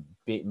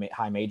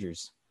high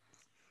majors?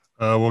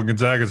 Well,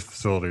 Gonzaga's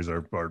facilities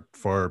are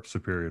far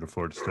superior to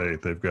Florida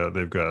State. They've got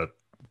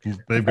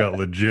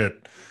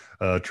legit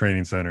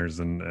training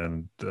centers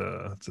and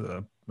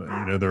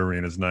their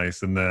arena is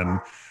nice. And then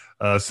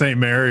St.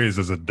 Mary's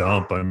is a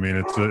dump. I mean,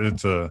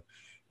 it's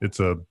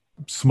a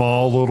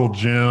small little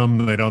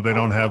gym. They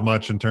don't have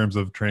much in terms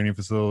of training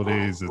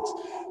facilities.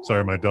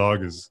 Sorry, my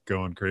dog is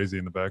going crazy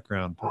in the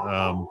background.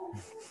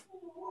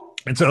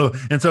 And so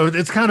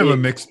it's kind of a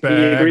mixed bag.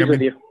 He agrees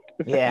with you.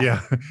 Yeah,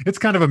 it's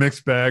kind of a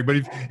mixed bag. But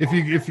if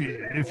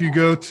you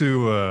go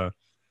to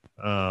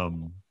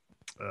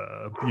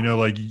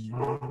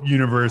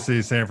University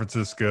of San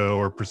Francisco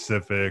or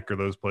Pacific or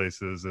those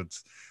places,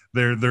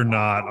 they're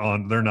not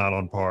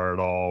on par at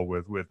all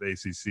with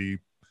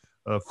ACC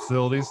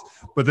facilities.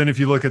 But then if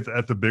you look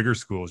at the bigger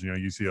schools,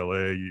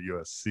 UCLA,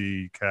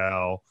 USC,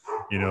 Cal,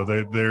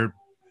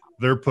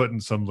 they're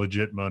putting some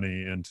legit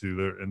money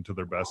into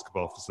their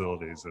basketball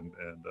facilities, and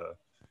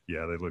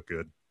they look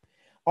good.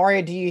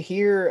 Aria, do you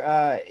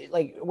hear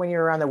when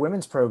you're around the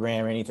women's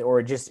program or anything,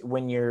 or just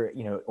when you're,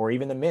 or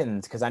even the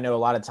men's? Because I know a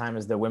lot of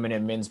times the women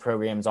and men's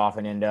programs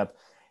often end up,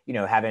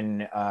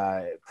 having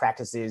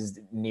practices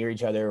near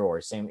each other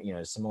or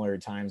similar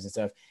times and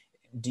stuff.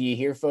 Do you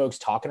hear folks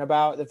talking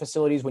about the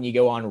facilities when you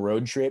go on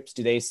road trips?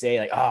 Do they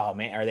say oh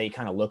man, are they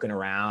kind of looking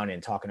around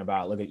and talking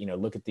about,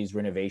 look at these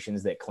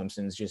renovations that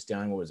Clemson's just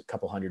done? What was it, a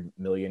couple $100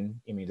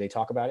 million? I mean, do they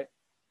talk about it?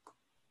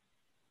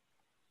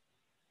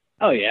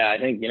 Oh yeah, I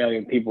think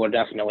people are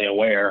definitely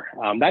aware.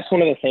 That's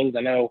one of the things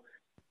I know.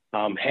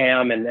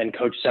 Ham and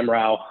Coach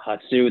Semrau,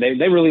 Sue,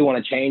 they really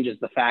want to change is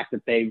the fact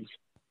that they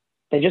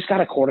just got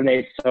to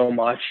coordinate so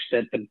much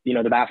that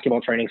the basketball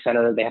training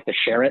center, they have to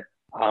share it.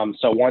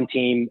 So one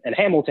team, and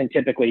Hamilton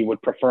typically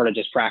would prefer to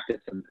just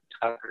practice in the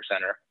Tucker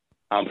Center,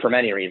 for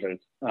many reasons.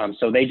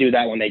 So they do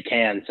that when they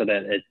can so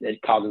that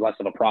it causes less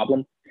of a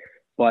problem.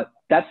 But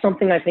that's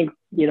something I think,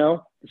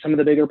 some of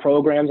the bigger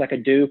programs like a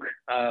Duke,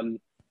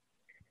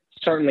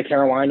 certainly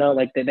Carolina,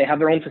 like they have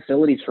their own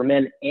facilities for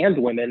men and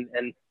women.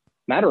 And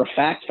matter of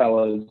fact,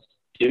 fellas,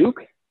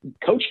 Duke,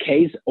 Coach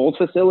K's old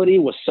facility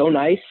was so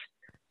nice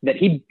that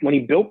when he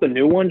built the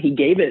new one, he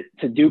gave it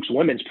to Duke's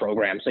women's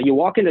program. So you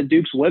walk into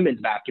Duke's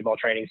women's basketball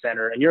training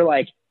center and you're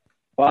like,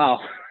 wow,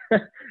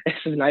 this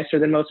is nicer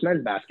than most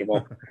men's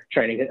basketball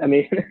training. I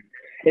mean,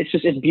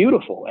 it's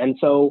beautiful. And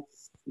so,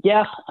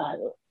 yeah,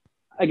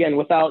 again,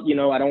 without,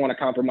 I don't want to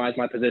compromise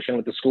my position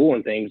with the school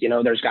and things,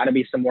 there's got to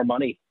be some more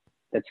money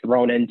that's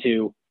thrown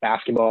into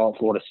basketball at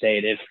Florida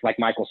State. If, like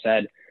Michael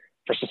said,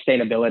 for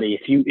sustainability,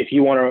 if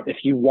you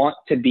want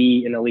to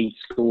be an elite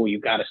school,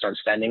 you've got to start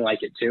spending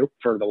like it too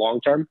for the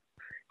long term.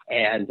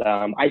 And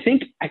I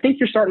think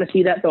you're starting to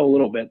see that though a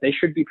little bit. They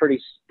should be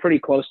pretty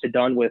close to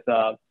done with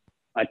a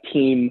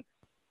team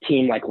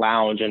like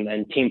lounge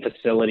and team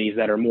facilities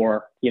that are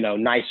more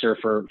nicer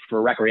for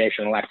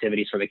recreational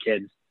activities for the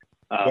kids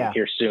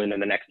here soon in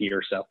the next year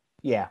or so.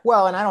 Yeah.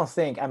 Well, and I don't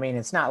think,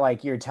 it's not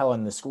like you're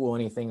telling the school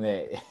anything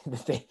that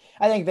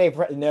I think they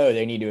know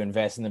they need to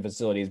invest in the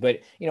facilities,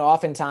 but,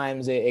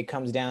 oftentimes it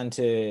comes down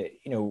to,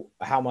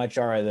 how much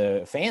are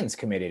the fans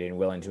committed and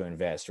willing to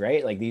invest,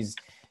 right? Like these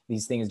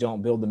things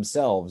don't build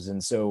themselves.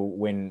 And so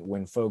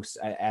when folks,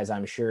 as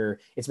I'm sure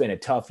it's been a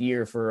tough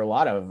year for a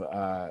lot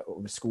of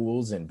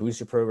schools and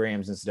booster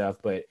programs and stuff,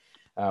 but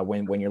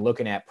when you're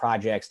looking at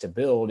projects to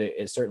build,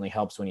 it certainly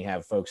helps when you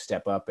have folks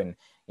step up and,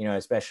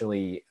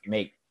 especially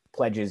make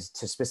pledges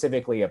to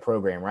specifically a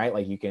program, right?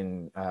 Like you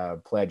can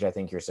pledge, I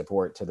think, your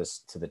support to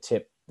the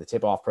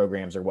tip off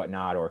programs or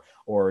whatnot,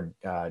 or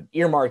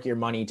earmark your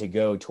money to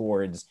go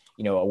towards,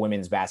 a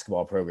women's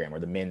basketball program or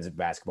the men's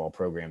basketball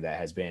program that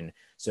has been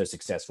so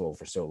successful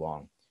for so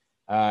long.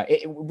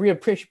 We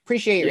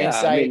appreciate your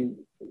insight.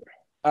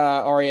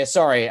 Aria,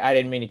 sorry, I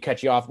didn't mean to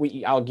cut you off.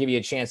 I'll give you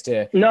a chance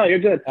to. No, you're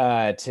good.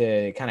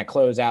 To kind of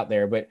close out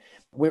there, but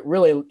we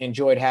really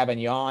enjoyed having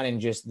you on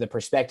and just the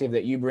perspective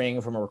that you bring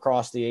from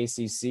across the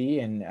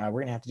ACC. And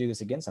we're gonna have to do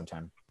this again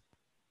sometime.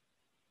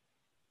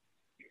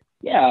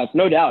 Yeah,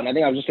 no doubt. And I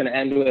think I was just going to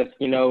end with,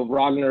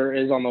 Ragnar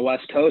is on the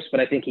West Coast, but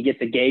I think he gets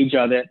a gauge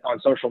of it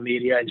on social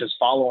media and just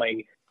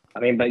following.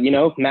 But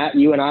Matt,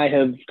 you and I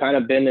have kind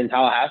of been in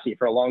Tallahassee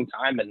for a long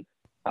time. And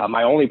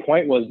my only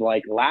point was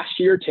like last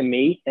year to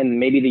me, and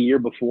maybe the year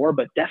before,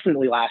 but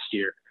definitely last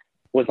year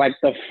was like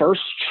the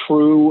first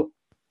true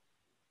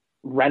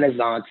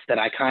renaissance that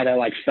I kind of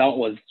like felt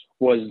was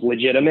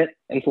legitimate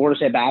in Florida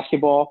State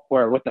basketball,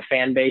 where with the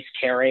fan base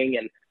caring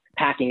and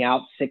packing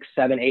out 6,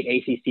 7,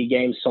 8 ACC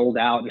games sold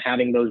out and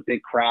having those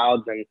big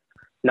crowds and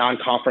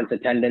non-conference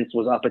attendance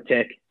was up a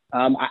tick.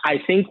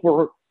 I think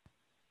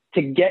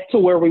to get to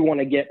where we want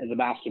to get as a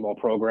basketball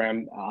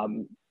program,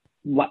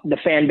 the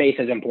fan base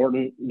is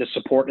important. The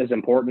support is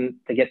important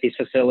to get these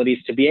facilities,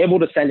 to be able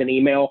to send an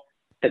email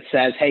that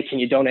says, hey, can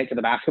you donate to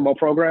the basketball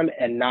program,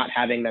 and not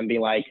having them be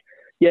like,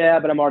 yeah,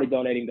 but I'm already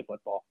donating to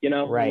football.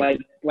 Right.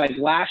 Like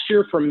last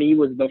year for me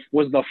was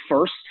the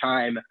first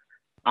time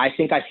I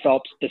think I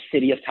felt the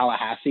city of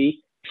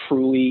Tallahassee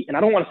truly, and I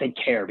don't want to say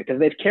care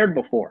because they've cared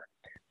before,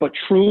 but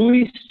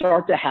truly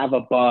start to have a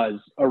buzz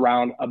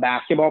around a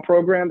basketball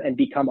program and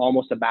become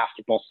almost a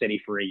basketball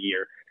city for a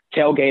year.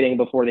 Tailgating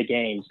before the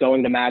games,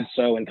 going to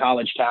Madso in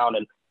College Town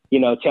and,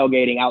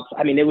 tailgating out.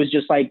 It was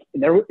just like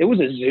it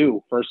was a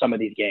zoo for some of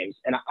these games.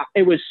 And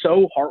it was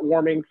so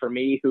heartwarming for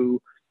me,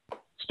 who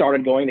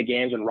started going to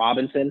games when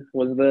Robinson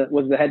was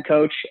the head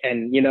coach.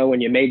 And,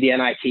 when you made the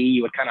NIT,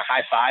 you would kind of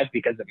high five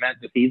because it meant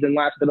the season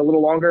lasted a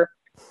little longer.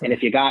 And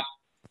if you got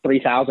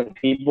 3,000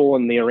 people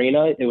in the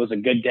arena, it was a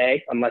good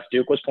day, unless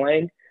Duke was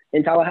playing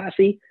in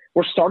Tallahassee.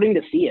 We're starting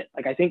to see it.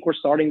 Like, I think we're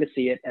starting to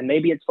see it, and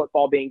maybe it's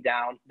football being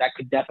down. That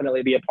could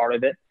definitely be a part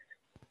of it.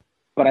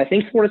 But I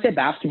think Florida State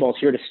basketball is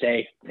here to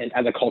stay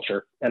as a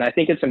culture. And I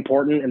think it's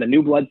important. And the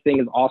new blood thing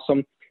is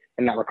awesome.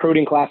 And that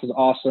recruiting class is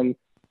awesome.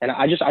 And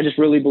I just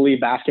really believe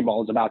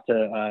basketball is about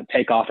to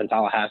take off in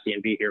Tallahassee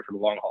and be here for the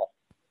long haul.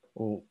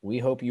 Well, we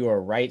hope you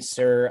are right,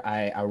 sir.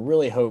 I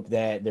really hope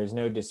that there's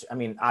no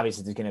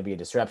obviously there's going to be a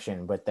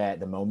disruption, but that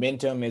the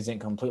momentum isn't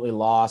completely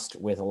lost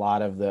with a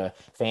lot of the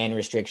fan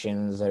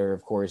restrictions that are,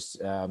 of course,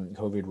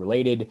 COVID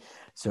related.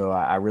 So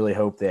I really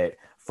hope that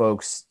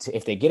folks,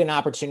 if they get an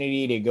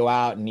opportunity to go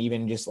out and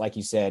even just like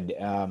you said,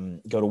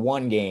 go to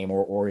one game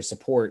or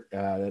support,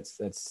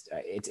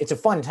 it's a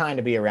fun time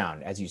to be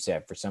around, as you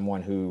said, for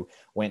someone who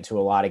went to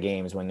a lot of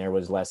games when there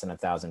was less than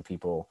 1,000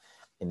 people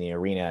in the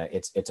arena.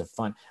 It's a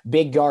fun,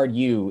 Big Guard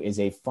U is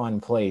a fun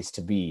place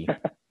to be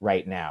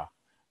right now.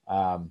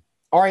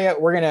 Aria,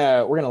 we're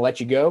gonna let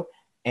you go,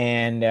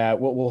 and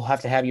we'll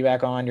have to have you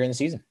back on during the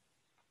season.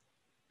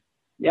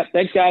 Yep.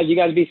 Thanks, guys. You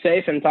guys be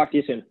safe, and talk to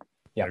you soon.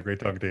 Yeah. Great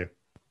talking to you.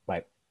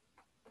 Bye.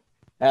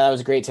 That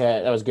was good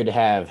to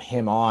have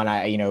him on.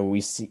 I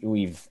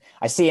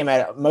see him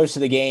at most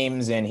of the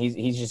games, and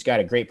he's just got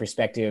a great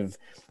perspective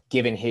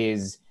given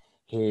his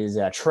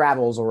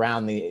travels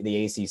around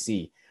the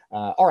ACC.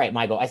 All right,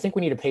 Michael, I think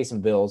we need to pay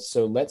some bills.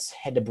 So let's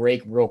head to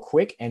break real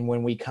quick. And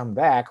when we come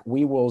back,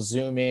 we will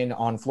zoom in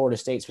on Florida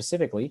State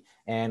specifically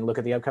and look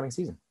at the upcoming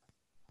season.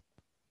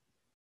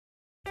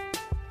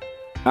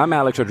 I'm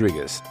Alex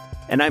Rodriguez.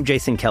 And I'm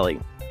Jason Kelly.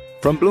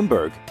 From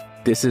Bloomberg,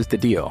 this is The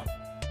Deal.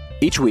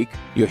 Each week,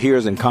 you'll hear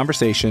us in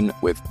conversation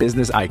with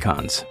business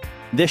icons.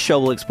 This show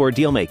will explore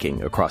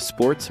deal-making across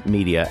sports,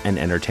 media, and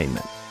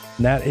entertainment.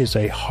 And that is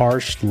a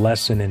harsh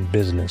lesson in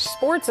business.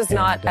 Sports is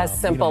not as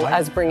simple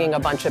as bringing a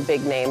bunch of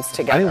big names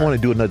together. I didn't want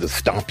to do another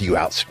stomp you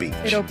out speech.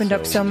 It opened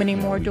up so many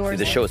more doors.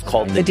 The show is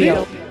called The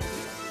Deal.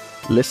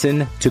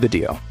 Listen to The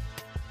Deal.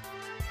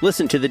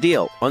 Listen to The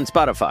Deal on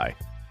Spotify.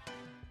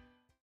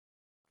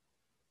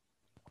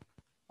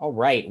 All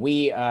right.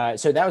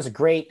 So that was a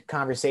great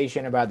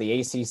conversation about the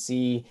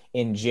ACC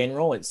in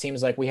general. It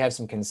seems like we have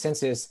some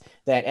consensus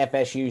that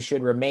FSU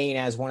should remain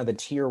as one of the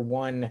tier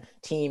 1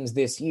 teams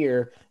this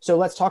year. So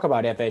let's talk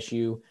about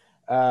FSU.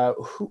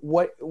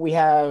 What we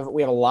have a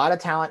lot of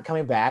talent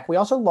coming back. We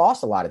also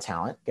lost a lot of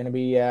talent. Going to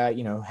be,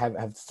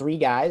 have 3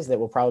 guys that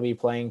will probably be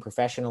playing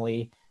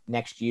professionally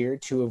next year,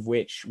 2 of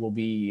which will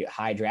be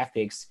high draft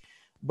picks.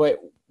 But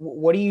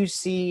what do you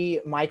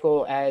see,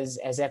 Michael, as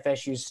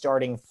FSU's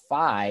starting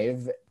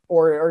 5,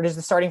 or does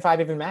the starting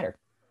 5 even matter?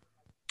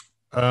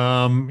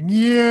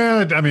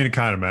 Yeah, I mean, it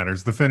kind of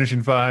matters. The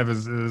finishing 5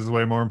 is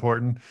way more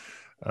important.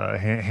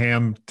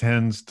 Ham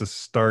tends to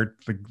start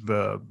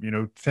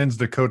tends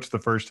to coach the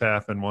first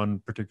half in one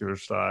particular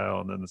style,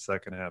 and then the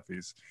second half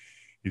he's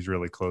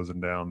really closing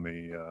down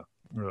the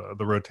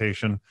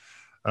rotation.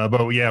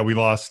 But yeah, we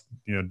lost,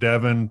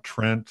 Devin,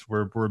 Trent,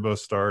 we're both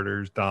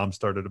starters. Dom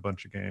started a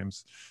bunch of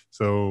games.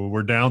 So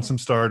we're down some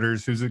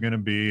starters. Who's it going to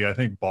be? I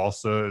think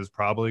Balsa is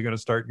probably going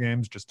to start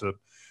games just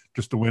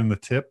to win the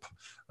tip.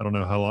 I don't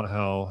know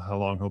how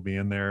long he'll be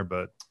in there,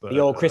 but the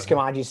old Chris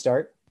Kamaji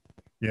start.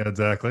 Yeah,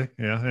 exactly.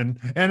 Yeah. And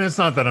it's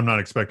not that I'm not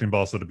expecting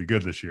Balsa to be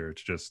good this year.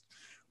 It's just,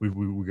 we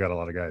got a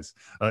lot of guys.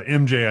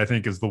 MJ, I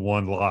think, is the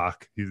one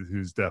lock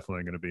who's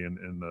definitely going to be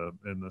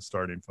in the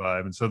starting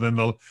 5. And so then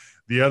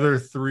the other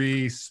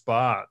 3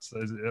 spots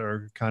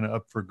are kind of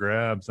up for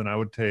grabs. And I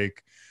would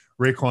take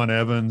Raekwon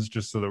Evans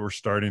just so that we're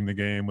starting the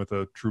game with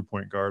a true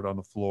point guard on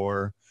the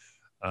floor.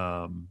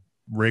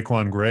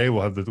 Raekwon Gray,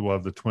 we'll have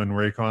the twin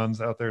Raekwons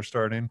out there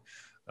starting.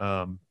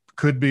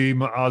 Could be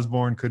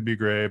Osborne, could be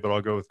Gray, but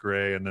I'll go with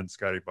Gray, and then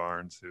Scotty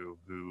Barnes, who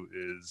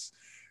is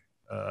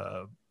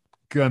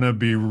gonna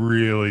be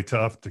really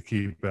tough to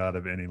keep out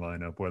of any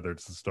lineup, whether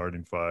it's the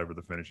starting 5 or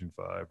the finishing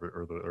 5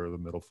 or the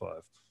middle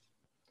 5.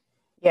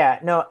 Yeah,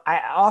 no,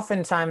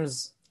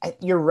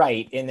 you're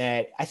right in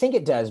that I think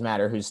it does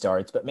matter who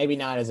starts, but maybe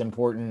not as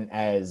important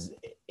as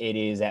it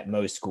is at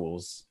most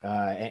schools.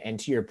 And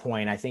to your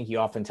point, I think you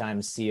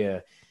oftentimes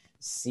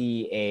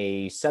see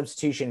a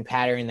substitution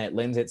pattern that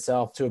lends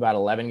itself to about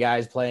 11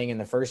 guys playing in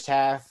the first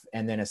half,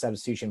 and then a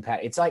substitution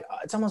pattern. It's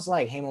almost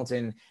like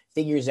Hamilton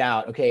figures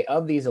out, okay,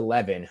 of these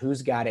 11,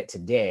 who's got it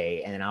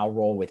today, and then I'll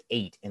roll with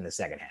 8 in the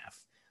second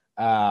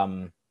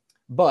half.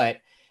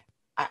 But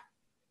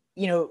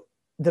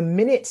the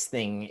minutes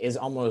thing is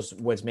almost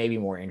what's maybe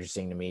more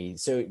interesting to me.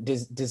 So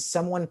does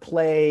someone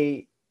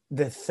play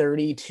the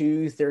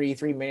 32,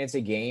 33 minutes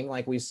a game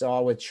like we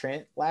saw with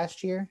Trent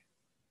last year?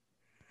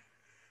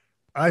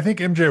 I think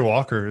MJ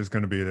Walker is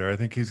going to be there. I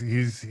think he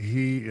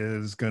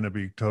is going to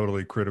be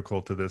totally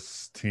critical to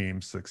this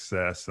team's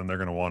success, and they're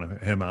going to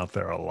want him out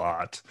there a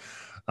lot.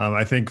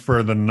 I think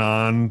for the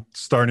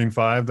non-starting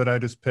 5 that I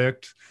just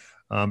picked,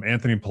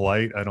 Anthony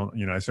Polite, I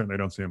certainly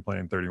don't see him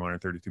playing 31 or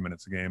 32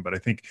 minutes a game, but I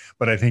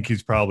think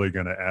he's probably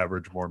going to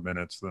average more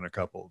minutes than a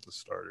couple of the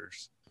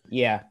starters.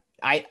 Yeah,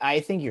 I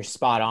think you're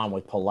spot on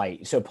with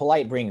Polite. So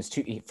Polite brings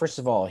first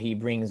of all, he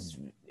brings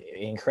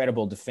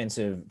incredible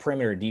defensive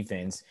perimeter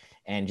defense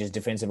and just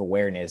defensive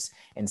awareness.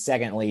 And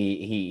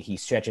secondly, he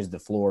stretches the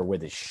floor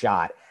with his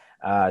shot.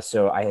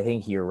 So I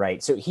think you're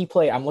right. So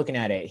I'm looking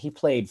at it. He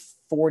played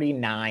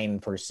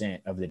 49%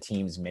 of the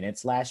team's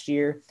minutes last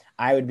year.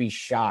 I would be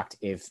shocked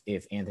if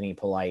Anthony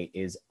Polite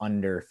is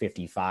under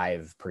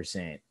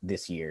 55%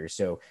 this year.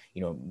 So,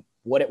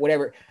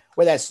 whatever,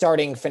 whether that's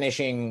starting,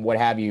 finishing, what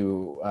have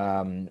you,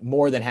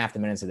 more than half the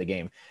minutes of the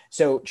game.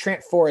 So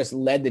Trent Forrest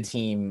led the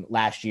team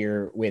last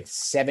year with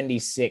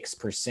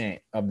 76%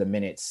 of the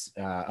minutes,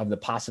 of the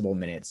possible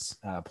minutes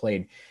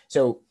played.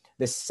 So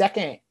the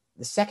second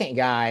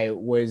guy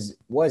was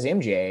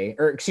MJ,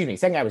 or excuse me,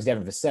 second guy was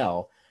Devin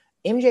Vassell.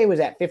 MJ was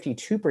at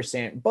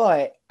 52%,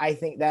 but I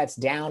think that's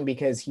down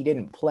because he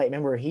didn't play.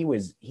 Remember, he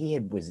was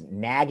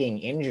nagging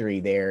injury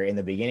there in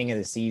the beginning of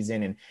the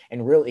season,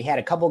 and really had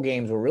a couple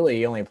games where really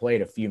he only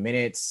played a few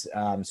minutes.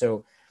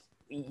 So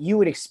you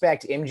would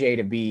expect MJ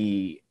to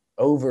be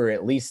over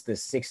at least the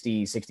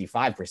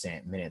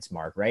 60-65% minutes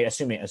mark, right?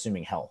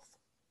 Assuming health.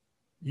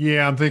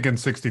 Yeah, I'm thinking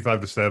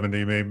 65 to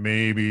 70,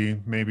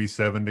 maybe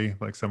 70,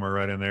 like somewhere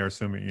right in there.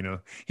 Assuming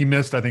he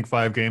missed, I think,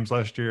 5 games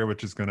last year,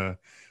 which is gonna,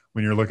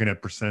 when you're looking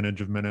at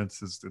percentage of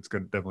minutes, it's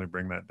going to definitely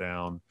bring that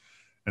down.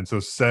 And so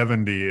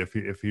 70, if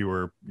he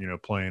were,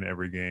 playing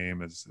every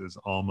game, is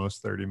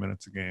almost 30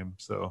 minutes a game.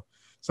 So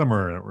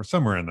somewhere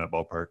in that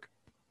ballpark.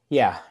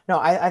 Yeah, no,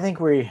 I think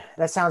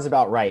that sounds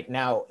about right.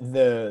 Now,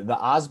 the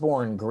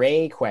Osborne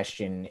Gray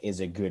question is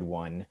a good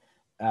one.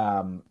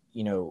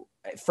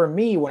 For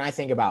me, when I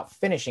think about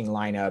finishing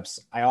lineups,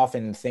 I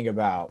often think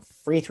about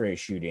free throw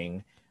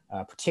shooting,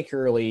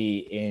 particularly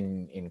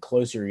in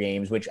closer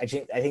games, which I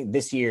think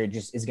this year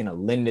just is going to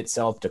lend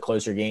itself to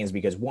closer games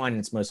because one,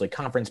 it's mostly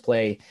conference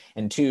play,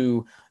 and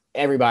two,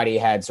 everybody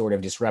had sort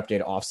of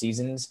disrupted off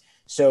seasons.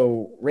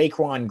 So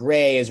RaeQuan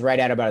Gray is right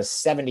at about a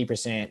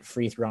 70%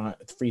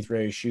 free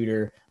throw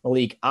shooter.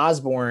 Malik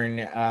Osborne,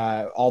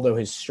 although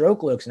his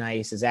stroke looks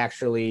nice, is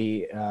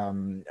actually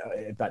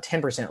about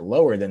 10%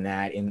 lower than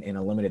that in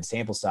a limited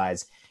sample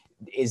size.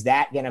 Is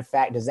that going to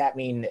does that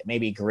mean that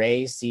maybe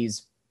Gray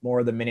sees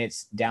more of the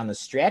minutes down the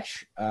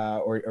stretch,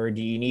 or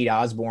do you need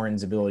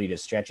Osborne's ability to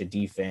stretch a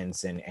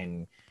defense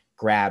and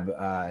grab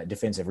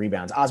defensive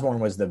rebounds? Osborne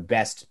was the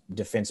best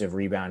defensive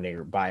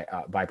rebounder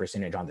by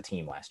percentage on the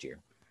team last year.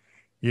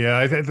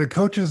 Yeah, the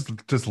coaches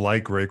just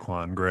like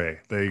RaeQuan Gray.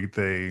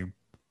 They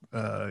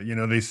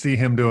see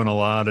him doing a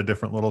lot of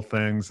different little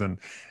things, and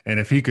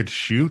if he could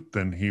shoot,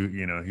 then he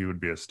would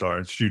be a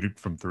star. Shoot it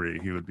from three,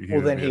 he would be a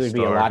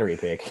lottery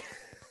pick.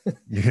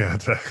 Yeah,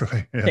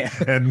 exactly. Yeah.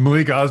 And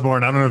Malik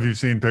Osborne, I don't know if you've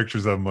seen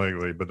pictures of him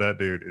lately, but that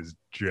dude is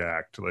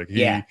jacked. Like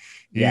he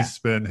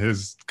spent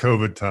his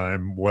COVID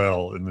time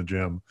well in the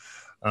gym.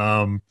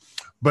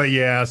 But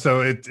yeah,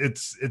 so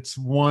it's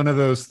one of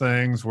those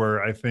things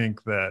where I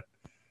think that,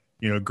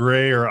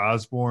 Gray or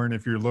Osborne,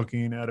 if you're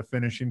looking at a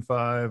finishing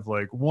five,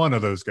 like one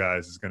of those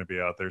guys is going to be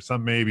out there.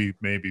 Some maybe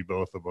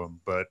both of them,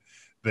 but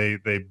they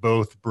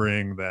both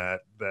bring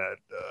that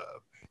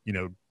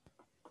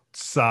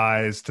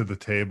size to the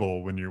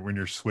table when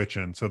you're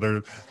switching. So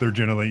they're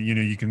generally,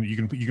 you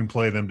can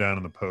play them down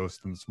in the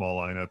post in the small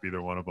lineup,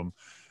 either one of them.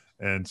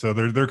 And so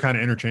they're kind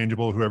of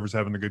interchangeable, whoever's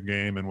having the good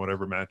game and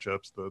whatever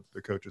matchups the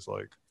coaches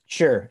like.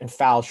 Sure. And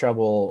foul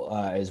trouble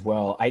as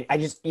well. I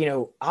just,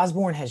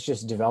 Osborne has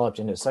just developed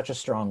into such a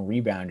strong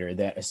rebounder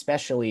that,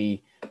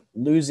 especially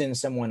losing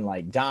someone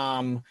like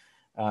Dom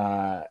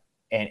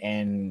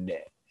and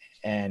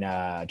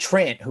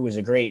Trent, who is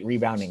a great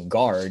rebounding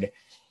guard.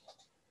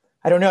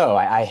 I don't know.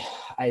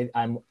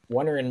 I'm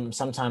wondering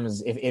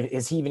sometimes if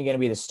is he even going to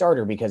be the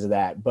starter because of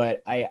that.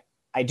 But I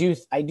do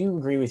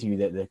agree with you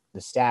that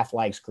the staff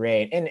likes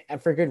Gray,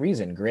 and for good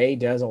reason. Gray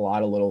does a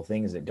lot of little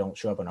things that don't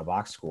show up on a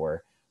box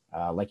score.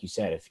 Like you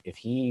said, if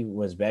he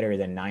was better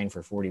than 9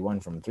 for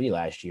 41 from three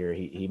last year,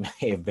 he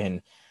may have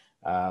been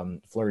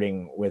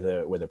flirting with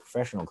a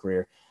professional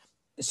career.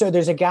 So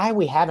there's a guy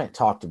we haven't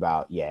talked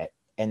about yet,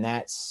 and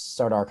that's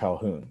Sardar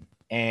Calhoun.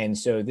 And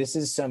so this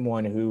is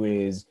someone who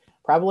is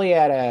probably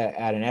at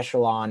an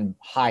echelon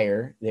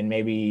higher than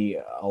maybe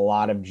a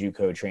lot of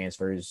JUCO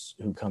transfers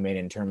who come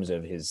in terms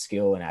of his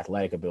skill and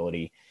athletic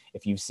ability.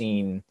 If you've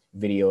seen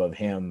video of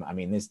him, I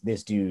mean,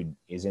 this dude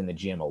is in the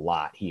gym a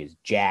lot. He is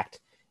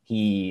jacked.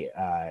 He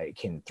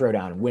can throw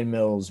down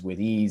windmills with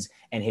ease,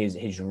 and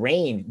his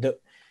range,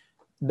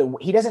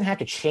 he doesn't have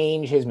to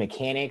change his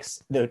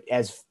mechanics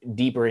as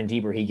deeper and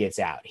deeper he gets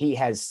out. He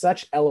has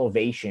such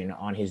elevation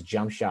on his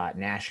jump shot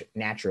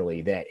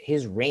naturally that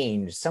his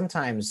range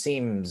sometimes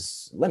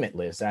seems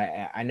limitless.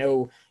 I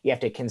know you have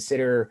to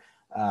consider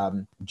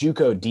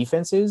JUCO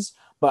defenses,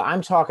 but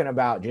I'm talking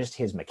about just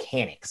his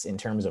mechanics in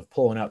terms of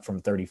pulling up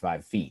from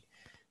 35 feet.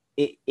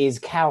 Is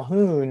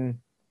Calhoun...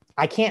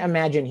 I can't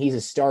imagine he's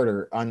a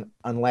starter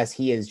unless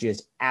he is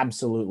just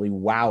absolutely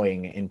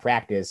wowing in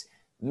practice,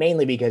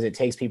 mainly because it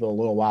takes people a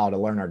little while to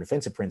learn our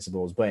defensive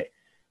principles. But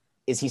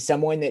is he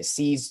someone that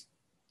sees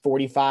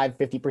 45,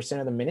 50%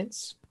 of the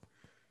minutes?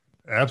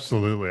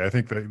 Absolutely. I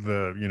think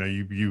that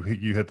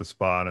you hit the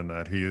spot in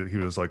that he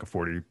was like a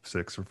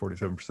 46 or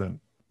 47%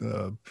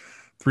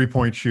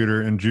 3-point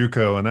shooter in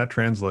JUCO, and that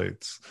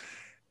translates.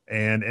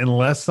 And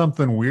unless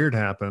something weird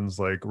happens,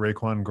 like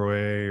RaeQuan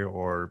Gray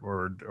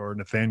or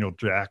Nathaniel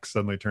Jack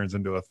suddenly turns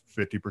into a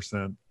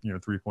 50%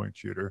 3-point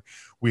shooter,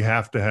 we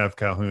have to have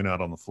Calhoun out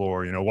on the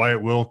floor.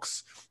 Wyatt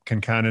Wilkes can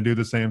kind of do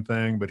the same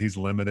thing, but he's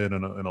limited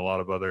in a lot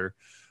of other.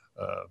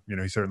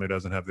 He certainly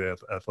doesn't have the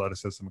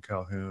athleticism of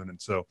Calhoun, and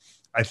so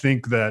I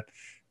think that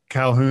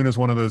Calhoun is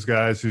one of those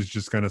guys who's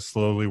just going to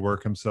slowly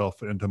work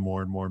himself into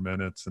more and more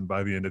minutes, and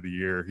by the end of the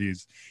year,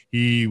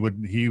 he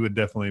would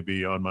definitely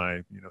be on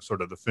my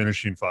sort of the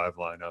finishing five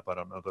lineup. I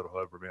don't know that he'll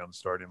ever be on the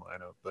starting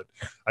lineup, but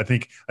I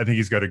think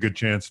he's got a good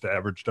chance to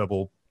average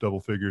double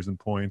figures in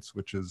points,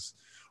 which is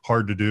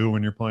hard to do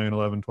when you're playing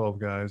 11, 12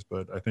 guys.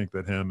 But I think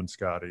that him and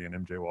Scotty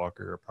and MJ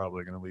Walker are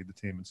probably going to lead the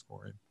team in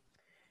scoring.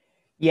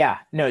 Yeah,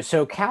 no.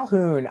 So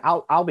Calhoun,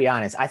 I'll be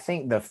honest. I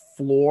think the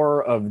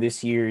floor of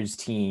this year's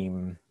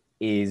team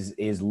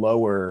is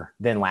lower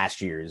than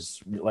last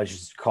year's. Let's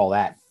just call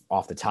that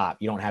off the top.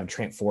 You don't have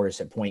Trent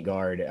Forrest at point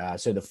guard.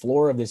 So the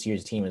floor of this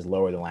year's team is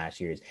lower than last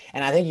year's.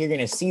 And I think you're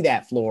going to see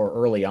that floor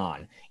early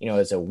on.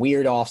 It's a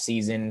weird off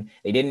season.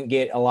 They didn't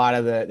get a lot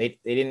of they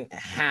didn't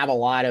have a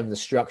lot of the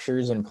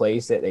structures in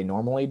place that they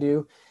normally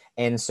do.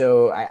 And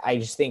so I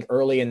just think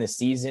early in the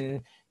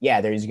season,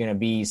 there's going to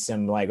be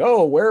some like,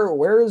 oh,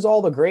 where is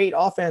all the great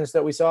offense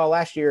that we saw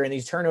last year and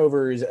these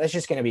turnovers? That's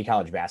just going to be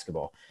college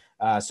basketball.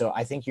 So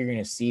I think you're going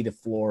to see the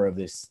floor of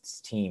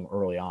this team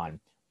early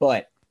on.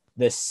 But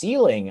the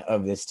ceiling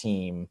of this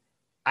team,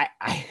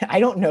 I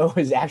don't know,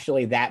 is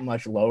actually that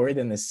much lower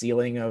than the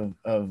ceiling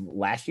of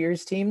last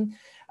year's team,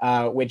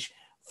 which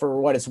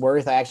for what it's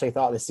worth, I actually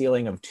thought the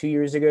ceiling of 2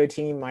 years ago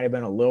team might have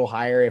been a little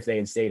higher if they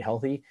had stayed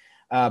healthy.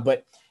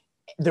 But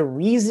the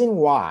reason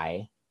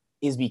why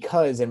is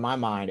because, in my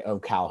mind,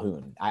 of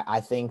Calhoun. I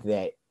think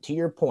that, to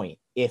your point,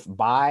 if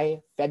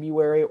by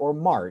February or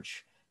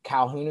March,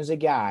 Calhoun is a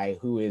guy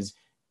who is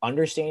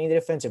understanding the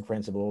defensive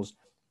principles,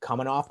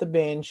 coming off the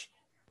bench,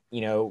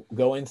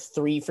 going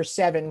 3 for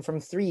 7 from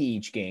 3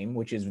 each game,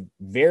 which is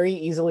very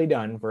easily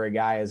done for a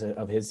guy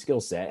of his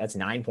skill set. That's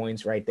 9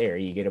 points right there.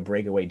 You get a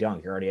breakaway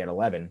dunk. You're already at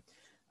 11.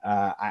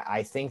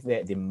 I think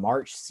that the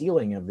March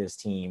ceiling of this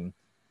team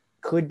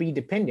could be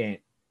dependent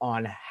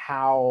on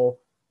how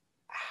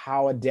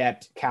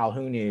adept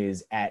Calhoun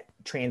is at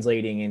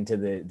translating into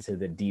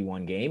the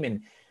D1 game.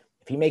 And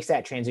if he makes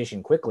that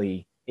transition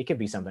quickly, it could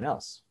be something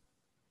else.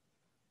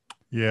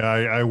 Yeah,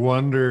 I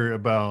wonder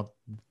about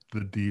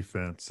the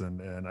defense.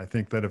 And I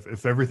think that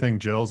if everything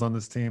gels on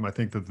this team, I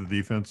think that the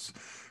defense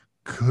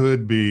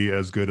could be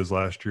as good as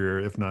last year,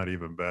 if not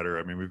even better.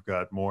 I mean, we've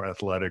got more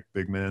athletic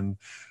big men.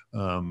 We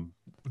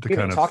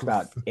kind of talk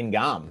about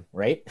Ngam,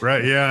 right?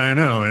 Right. Yeah, I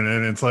know.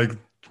 And it's like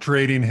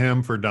trading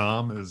him for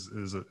Dom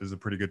is a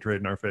pretty good trade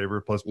in our favor.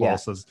 Plus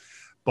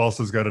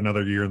Balsa's got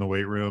another year in the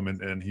weight room,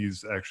 and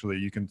he's actually,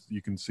 you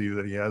can see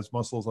that he has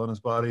muscles on his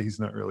body. He's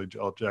not really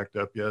all jacked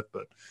up yet,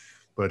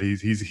 but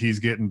he's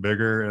getting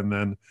bigger. And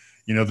then,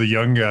 the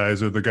young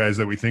guys, or the guys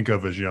that we think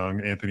of as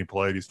young, Anthony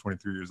Polite, he's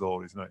 23 years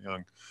old. He's not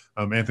young.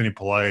 Anthony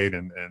Polite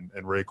and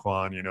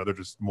Raekwon, they're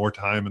just more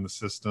time in the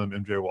system.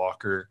 MJ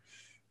Walker,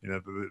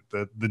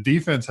 the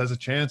defense has a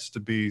chance to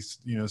be,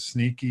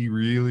 sneaky,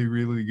 really,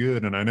 really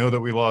good. And I know that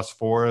we lost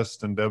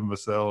Forrest and Devin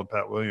Vassell and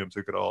Pat Williams,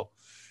 who could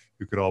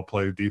all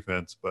play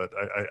defense, but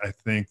I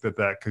think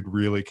that could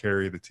really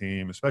carry the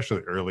team,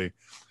 especially early,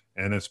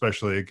 and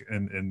especially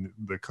in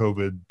the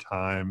COVID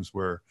times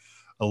where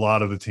a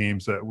lot of the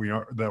teams that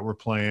we're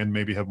playing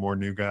maybe have more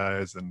new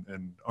guys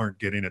and aren't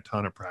getting a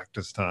ton of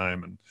practice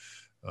time,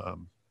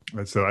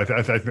 and so I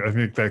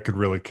think that could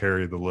really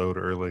carry the load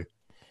early.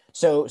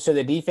 So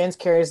the defense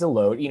carries the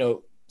load.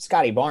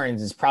 Scotty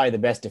Barnes is probably the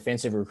best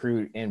defensive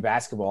recruit in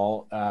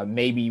basketball,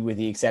 maybe with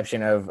the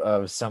exception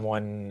of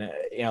someone,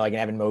 like an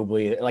Evan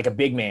Mobley, like a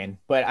big man.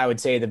 But I would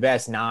say the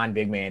best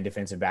non-big man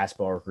defensive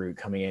basketball recruit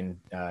coming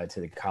in to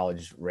the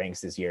college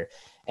ranks this year.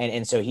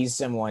 And so he's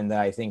someone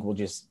that I think will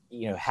just,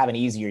 have an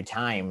easier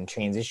time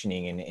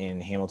transitioning in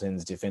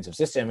Hamilton's defensive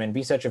system and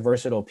be such a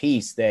versatile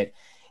piece that,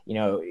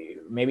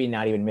 maybe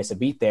not even miss a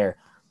beat there.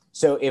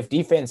 So if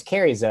defense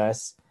carries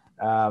us,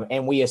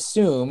 and we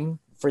assume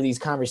for these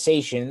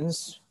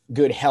conversations,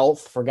 good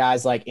health for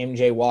guys like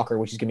MJ Walker,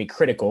 which is going to be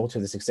critical to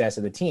the success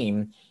of the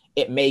team,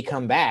 it may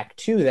come back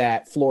to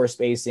that floor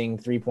spacing,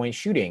 3-point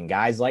shooting.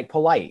 Guys like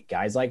Polite,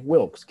 guys like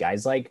Wilkes,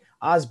 guys like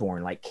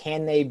Osborne, like,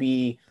 can they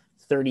be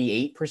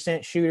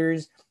 38%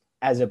 shooters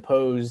as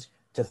opposed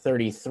to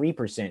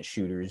 33%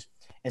 shooters?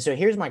 And so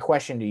here's my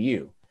question to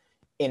you.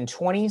 In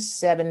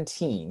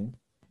 2017,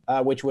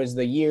 which was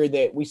the year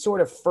that we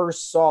sort of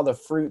first saw the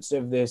fruits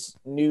of this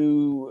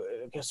new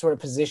sort of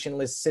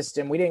positionless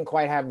system, we didn't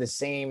quite have the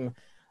same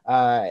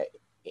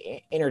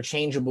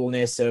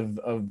interchangeableness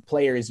of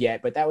players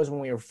yet, but that was when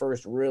we were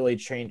first really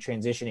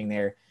transitioning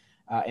there.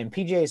 And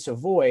PJ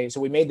Savoy, so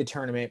we made the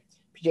tournament.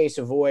 PJ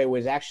Savoy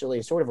was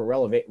actually sort of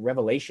a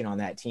revelation on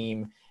that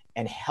team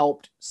and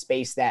helped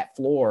space that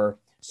floor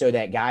so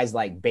that guys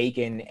like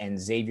Bacon and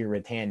Xavier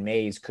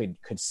Rathan-Mays could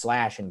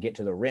slash and get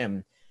to the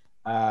rim.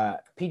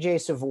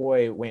 PJ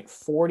Savoy went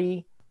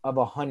 40 of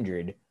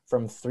 100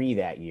 from 3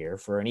 that year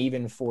for an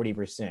even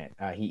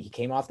 40%. He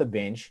came off the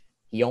bench.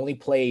 He only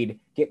played,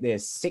 get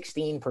this,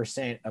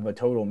 16% of a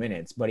total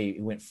minutes, but he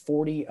went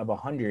 40 of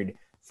 100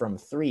 from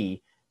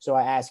 3. So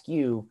I ask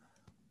you,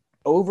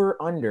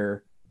 over,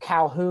 under,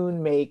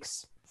 Calhoun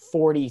makes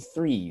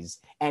 43s.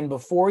 And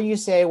before you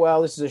say,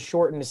 well, this is a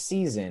shortened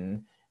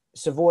season,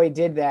 Savoy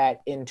did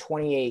that in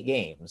 28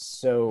 games.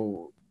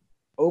 So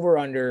over,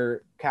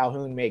 under,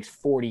 Calhoun makes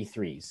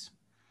 43s.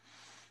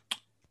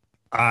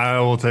 I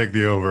will take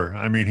the over.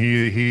 I mean,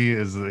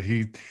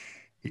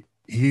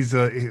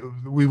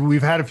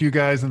 we've had a few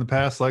guys in the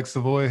past like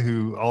Savoy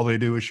who all they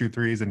do is shoot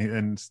threes,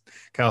 and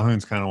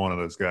Calhoun's kind of one of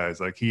those guys.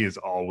 Like, he is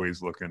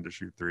always looking to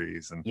shoot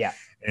threes,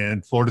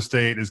 and Florida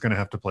State is going to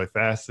have to play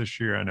fast this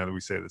year. I know that we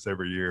say this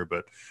every year,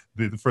 but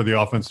for the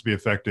offense to be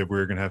effective,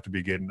 we're going to have to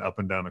be getting up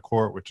and down the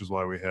court, which is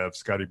why we have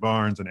Scotty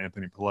Barnes and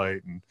Anthony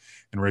Polite and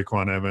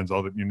Raekwon Evans,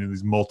 all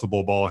these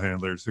multiple ball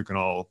handlers who can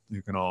all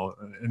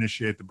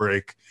initiate the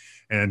break,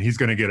 and he's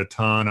going to get a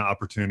ton of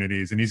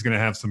opportunities, and he's going to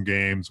have some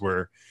games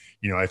where,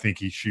 I think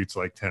he shoots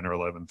like 10 or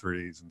 11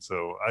 threes. And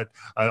so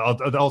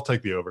I'll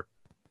take the over.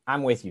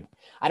 I'm with you.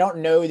 I don't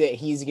know that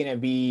he's going to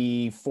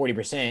be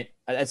 40%.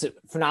 That's a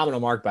phenomenal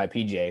mark by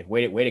PJ.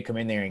 Way to come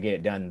in there and get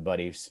it done,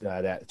 buddies.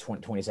 That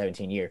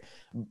 2017 year.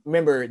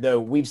 Remember, though,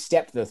 we've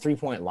stepped the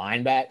 3-point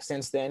line back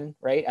since then,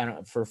 right? I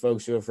don't. For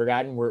folks who have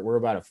forgotten, we're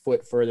about a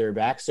foot further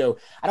back. So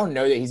I don't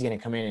know that he's going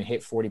to come in and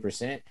hit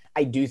 40%.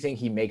 I do think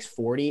he makes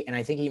 40, and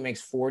I think he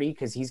makes 40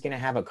 because he's going to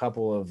have a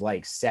couple of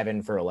like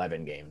 7 for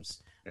 11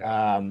 games.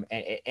 Yeah.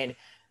 And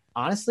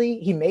honestly,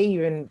 he may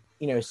even,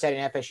 set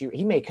an FSU.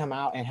 He may come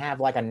out and have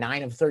like a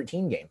 9 of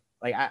 13 game.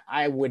 Like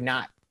I would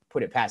not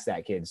put it past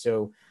that kid.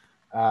 So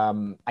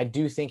I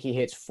do think he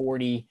hits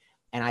 40.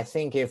 And I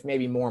think if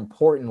maybe more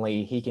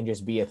importantly, he can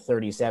just be a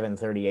 37,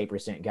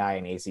 38% guy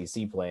in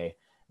ACC play,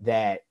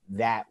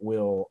 that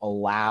will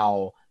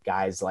allow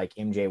guys like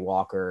MJ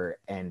Walker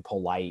and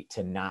Polite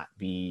to not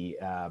be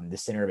the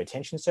center of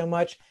attention so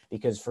much,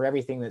 because for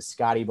everything that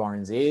Scotty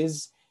Barnes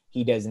is,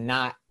 he does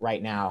not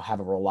right now have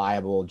a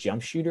reliable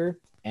jump shooter.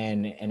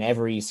 And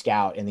every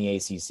scout in the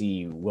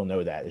ACC will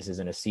know that. This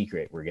isn't a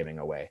secret we're giving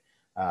away.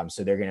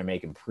 So they're going to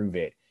make him prove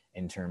it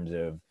in terms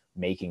of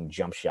making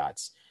jump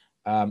shots.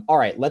 All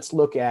right, we're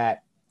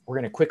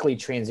going to quickly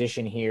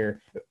transition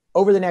here.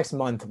 Over the next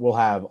month, we'll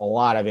have a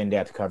lot of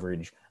in-depth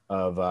coverage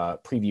of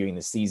previewing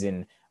the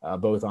season,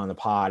 both on the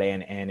pod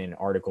and in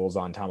articles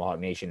on Tomahawk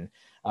Nation.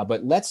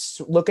 But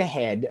let's look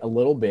ahead a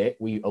little bit.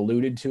 We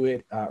alluded to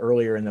it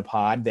earlier in the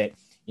pod that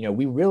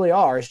we really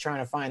are is trying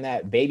to find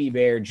that baby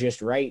bear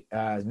just right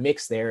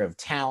mix there of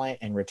talent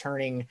and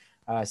returning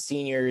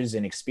seniors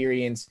and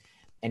experience.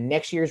 And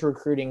next year's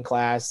recruiting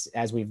class,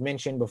 as we've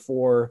mentioned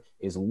before,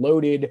 is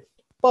loaded,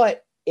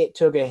 but it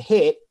took a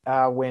hit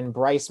when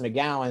Bryce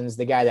McGowan's,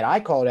 the guy that I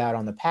called out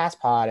on the past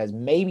pod as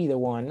maybe the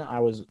one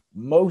I was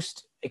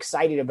most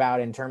excited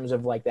about in terms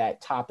of like that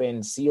top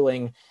end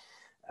ceiling,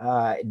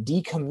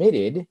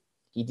 decommitted.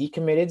 He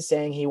decommitted,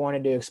 saying he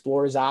wanted to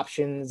explore his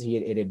options.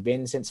 It had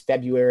been since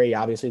February.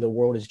 Obviously, the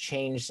world has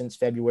changed since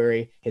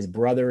February. His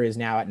brother is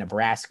now at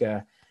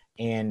Nebraska,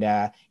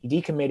 and he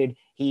decommitted.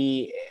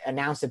 He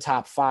announced a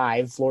top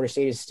 5. Florida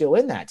State is still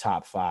in that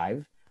top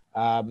 5.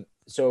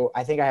 So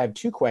I think I have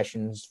 2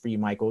 questions for you,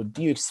 Michael.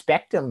 Do you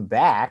expect him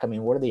back? I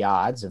mean, what are the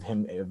odds of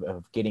him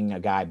of getting a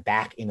guy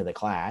back into the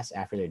class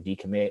after they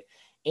decommit?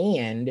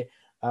 And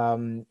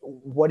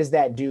what does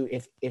that do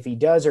if he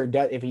does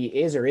if he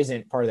is or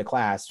isn't part of the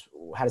class?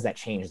 How does that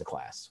change the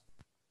class?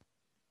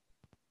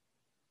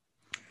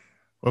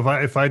 Well,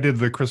 if I did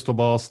the crystal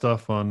ball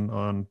stuff on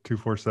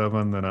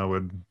 247, then I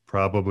would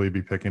probably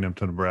be picking him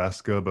to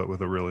Nebraska, but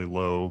with a really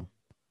low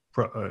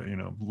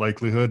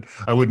likelihood.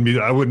 I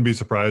wouldn't be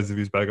surprised if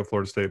he's back at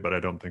Florida State, but I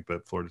don't think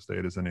that Florida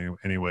State is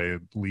any way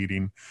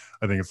leading.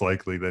 I think it's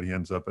likely that he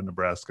ends up in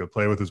Nebraska,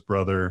 play with his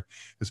brother.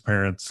 His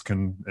parents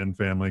and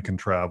family can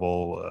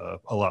travel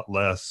a lot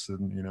less,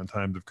 and in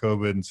times of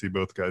COVID, and see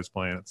both guys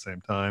playing at the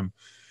same time.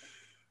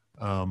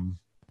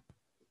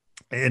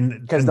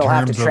 And because they'll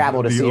have to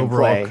travel to see him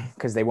play,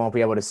 because they won't be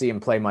able to see him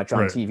play much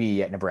on TV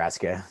at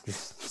Nebraska.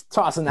 Just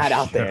tossing that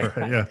out there.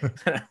 Yeah.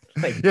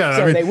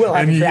 They will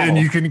have to travel. And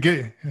you can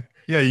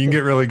get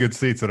really good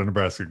seats at a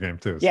Nebraska game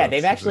too. Yeah,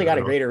 they've actually got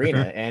a great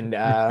arena, and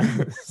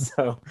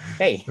so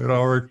hey, it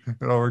all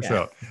works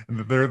out. And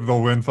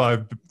they'll win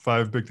five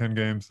Big Ten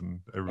games, and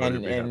everybody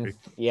will be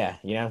happy.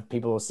 Yeah,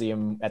 people will see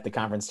them at the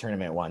conference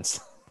tournament once.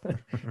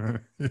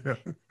 Yeah.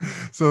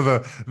 So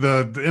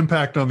the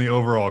impact on the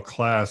overall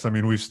class, I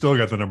mean, we've still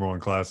got the number 1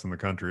 class in the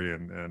country,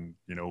 and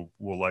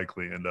we'll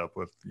likely end up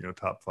with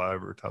top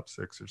 5 or top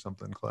 6 or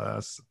something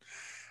class.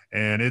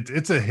 And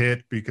it's a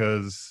hit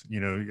because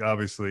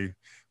obviously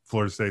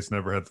Florida State's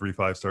never had 3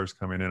 5-stars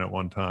coming in at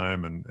one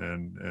time,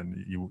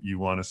 and you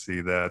want to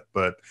see that.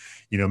 But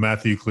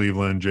Matthew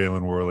Cleveland,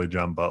 Jalen Worley,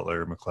 John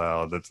Butler,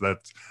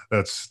 McLeod,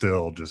 that's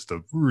still just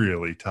a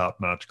really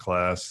top-notch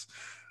class.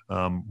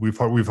 We've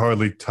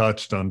hardly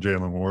touched on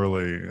Jalen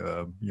Worley,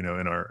 in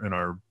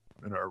our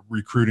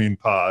recruiting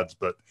pods,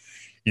 but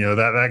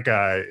that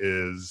guy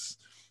is,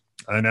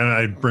 and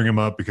I bring him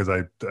up because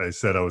I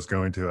said I was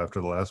going to after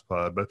the last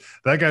pod, but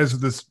that guy's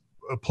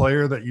a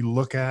player that you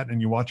look at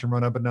and you watch him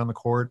run up and down the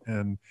court,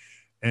 and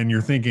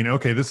you're thinking,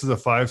 okay, this is a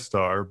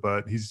 5-star,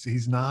 but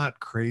he's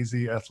not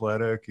crazy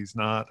athletic. He's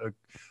not a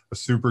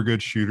super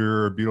good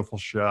shooter or a beautiful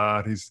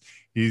shot.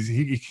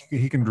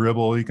 He can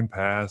dribble, he can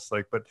pass,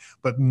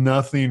 but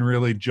nothing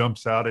really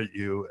jumps out at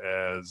you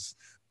as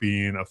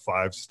being a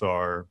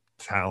 5-star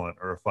talent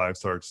or a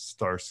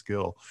 5-star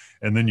skill.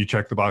 And then you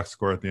check the box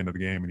score at the end of the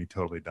game, and he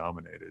totally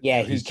dominated.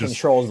 Yeah, he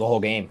controls the whole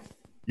game.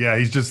 Yeah,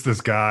 he's just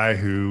this guy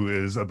who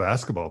is a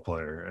basketball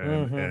player,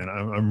 and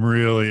I'm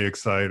really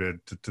excited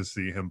to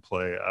see him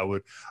play.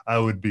 I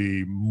would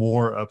be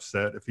more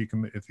upset if he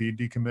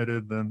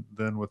decommitted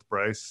than with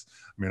Bryce.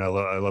 I mean, I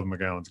love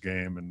McGowan's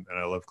game and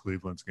I love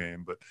Cleveland's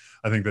game, but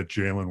I think that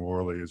Jalen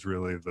Worley is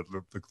really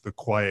the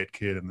quiet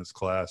kid in this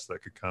class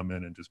that could come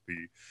in and just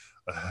be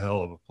a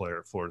hell of a player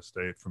at Florida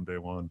State from day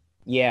one.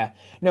 Yeah,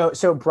 no.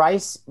 So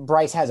Bryce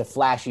has a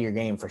flashier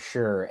game for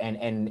sure,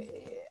 and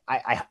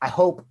I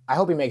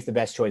hope he makes the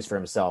best choice for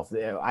himself.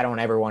 I don't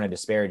ever want to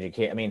disparage a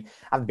kid. I mean,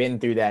 I've been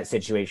through that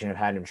situation of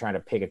having him trying to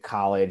pick a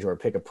college or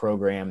pick a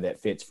program that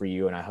fits for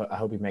you. And I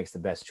hope he makes the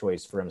best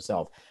choice for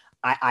himself.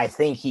 I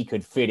think he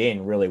could fit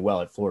in really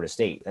well at Florida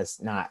State.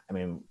 That's not, I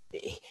mean,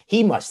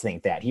 he must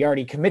think that. He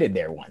already committed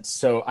there once.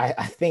 So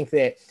I think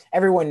that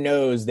everyone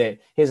knows that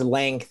his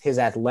length, his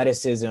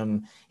athleticism,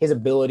 his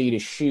ability to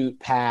shoot,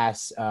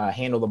 pass,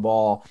 handle the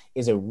ball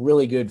is a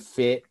really good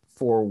fit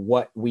for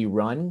what we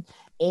run.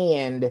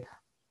 And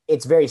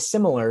it's very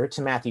similar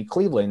to Matthew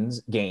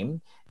Cleveland's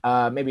game.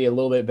 Maybe a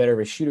little bit better of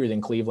a shooter than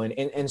Cleveland.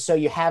 And so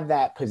you have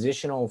that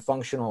positional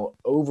functional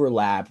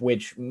overlap,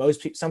 which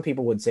some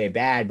people would say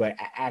bad, but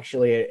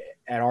actually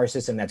at our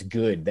system, that's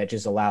good. That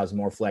just allows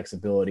more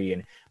flexibility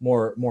and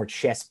more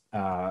chess,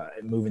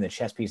 moving the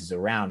chess pieces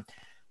around.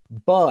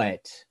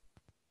 But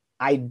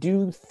I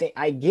do think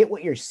I get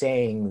what you're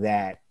saying,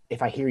 that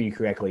if I hear you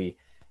correctly,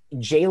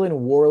 Jalen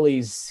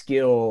Warley's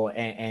skill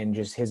and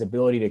just his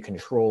ability to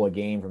control a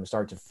game from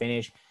start to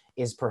finish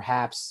is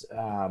perhaps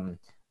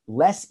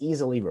less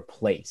easily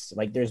replaced.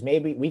 Like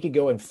we could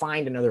go and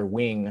find another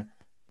wing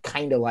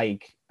kind of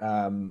like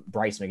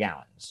Bryce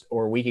McGowens,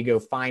 or we could go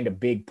find a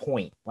big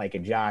point like a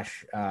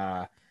Josh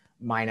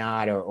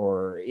Minot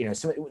or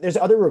there's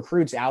other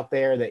recruits out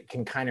there that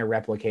can kind of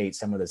replicate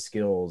some of the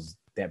skills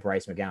that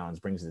Bryce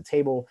McGowens brings to the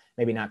table.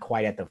 Maybe not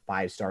quite at the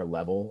 5-star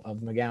level of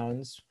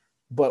McGowens,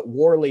 but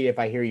Warley, if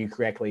I hear you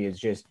correctly, is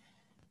just,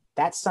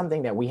 that's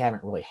something that we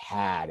haven't really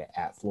had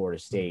at Florida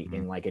State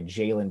in like a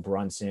Jalen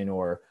Brunson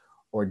or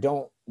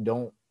don't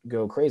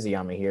go crazy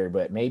on me here,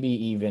 but maybe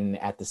even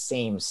at the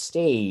same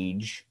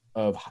stage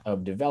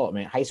of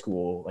development, high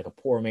school, like a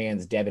poor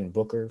man's Devin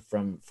Booker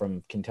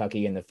from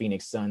Kentucky and the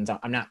Phoenix Suns.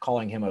 I'm not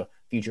calling him a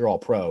future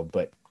All-Pro,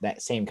 but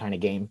that same kind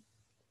of game.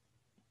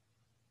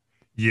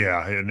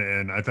 Yeah,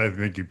 and I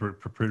think you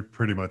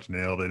pretty much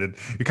nailed it.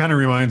 It kind of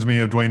reminds me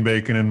of Dwayne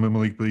Bacon and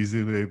Malik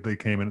Beasley. They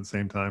came in at the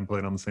same time,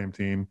 played on the same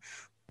team.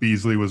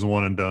 Beasley was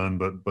one and done,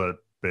 but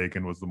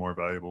Bacon was the more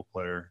valuable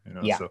player.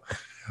 Yeah. So,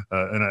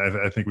 and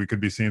I think we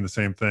could be seeing the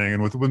same thing.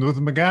 And with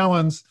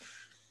McGowens,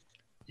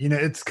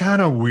 it's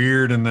kind of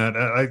weird in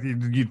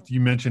that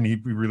you mentioned he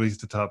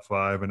released a top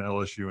 5, and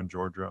LSU and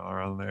Georgia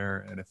are on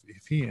there. And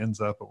if he ends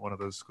up at one of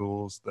those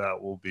schools,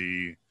 that will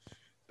be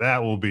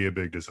a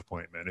big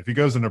disappointment. If he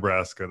goes to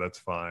Nebraska, that's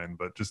fine.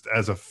 But just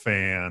as a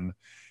fan,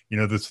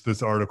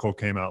 this article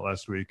came out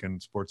last week in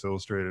Sports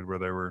Illustrated where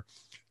they were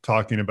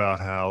talking about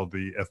how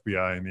the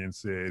FBI and the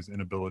NCAA's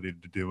inability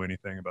to do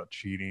anything about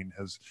cheating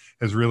has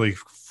really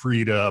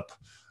freed up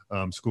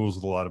schools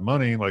with a lot of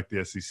money like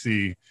the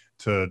SEC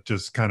to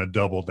just kind of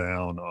double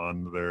down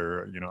on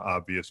their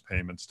obvious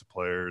payments to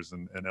players,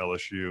 and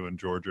LSU and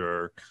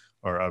Georgia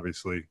are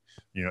obviously,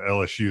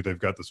 LSU, they've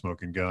got the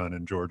smoking gun,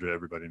 and Georgia,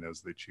 everybody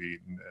knows they cheat.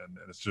 And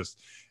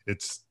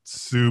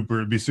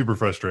it'd be super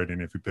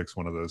frustrating if he picks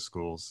one of those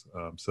schools.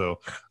 So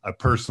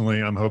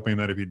I'm hoping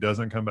that if he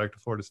doesn't come back to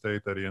Florida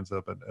State, that he ends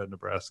up at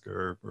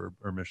Nebraska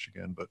or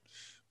Michigan, but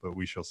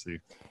we shall see.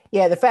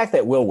 Yeah. The fact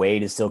that Will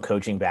Wade is still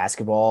coaching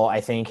basketball, I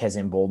think, has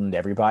emboldened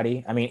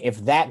everybody. I mean,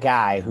 if that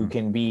guy who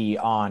can be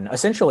on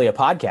essentially a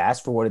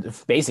podcast for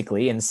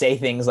basically and say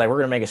things like, we're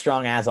going to make a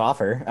strong ass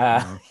offer,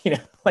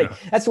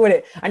 that's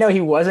what I know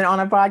he wasn't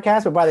on a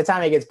podcast, but by the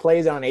time he gets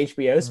plays on an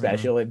HBO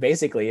special, it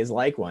basically is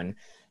like one.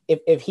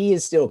 If he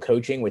is still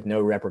coaching with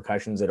no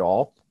repercussions at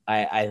all,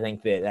 I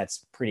think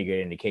that's pretty good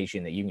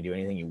indication that you can do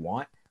anything you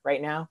want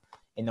right now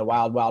in the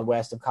wild, wild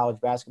west of college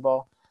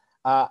basketball.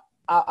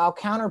 I'll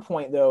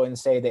counterpoint though and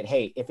say that,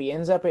 hey, if he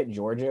ends up at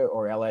Georgia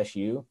or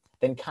LSU,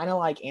 then kind of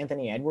like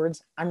Anthony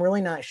Edwards, I'm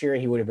really not sure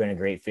he would have been a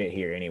great fit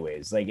here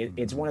anyways. Like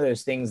it's one of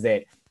those things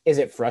that, is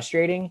it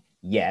frustrating?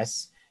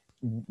 Yes.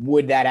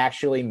 Would that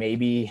actually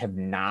maybe have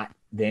not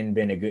then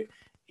been a good,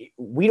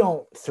 we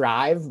don't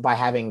thrive by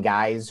having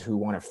guys who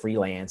want to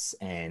freelance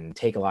and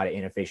take a lot of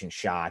inefficient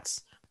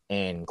shots.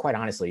 And quite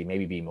honestly,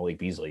 maybe be Malik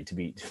Beasley to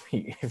be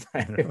if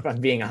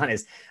I'm being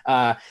honest.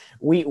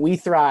 We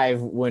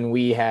thrive when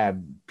we have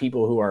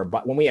people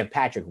when we have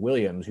Patrick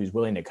Williams, who's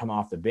willing to come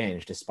off the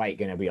bench despite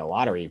going to be a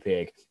lottery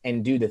pick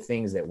and do the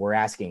things that we're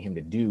asking him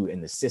to do in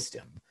the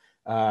system.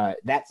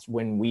 That's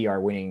when we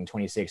are winning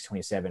 26,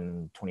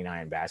 27,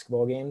 29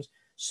 basketball games.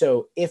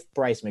 So if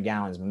Bryce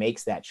McGowens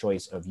makes that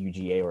choice of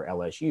UGA or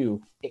LSU,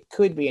 it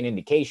could be an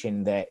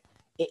indication that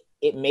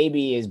it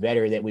maybe is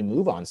better that we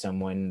move on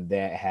someone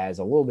that has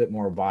a little bit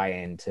more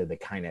buy-in to the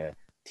kind of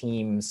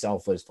team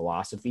selfless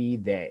philosophy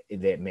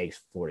that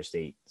makes Florida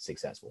State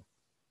successful.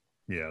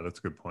 Yeah, that's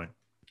a good point.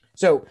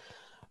 So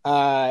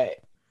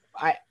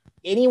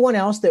anyone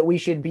else that we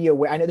should be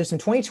aware? I know there's some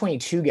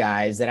 2022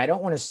 guys that I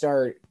don't want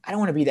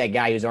to be that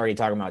guy who's already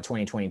talking about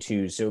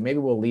 2022. So maybe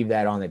we'll leave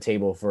that on the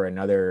table for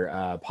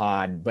another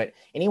pod. But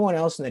anyone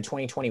else in the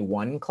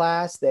 2021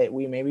 class that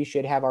we maybe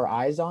should have our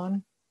eyes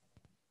on?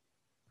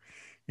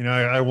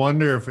 I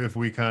wonder if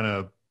we kind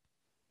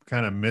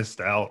of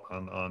missed out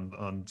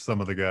on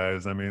some of the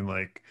guys. I mean,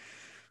 like,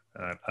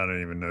 I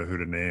don't even know who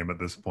to name at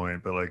this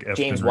point, but like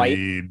James White.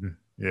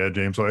 Yeah,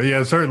 James White.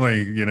 Yeah,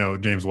 certainly,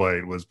 James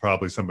White was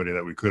probably somebody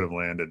that we could have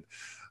landed.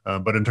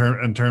 But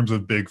in terms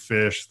of big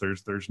fish,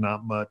 there's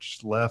not much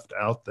left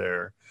out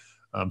there.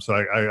 So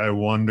I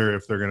wonder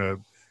if they're gonna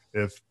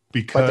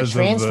because but the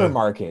transfer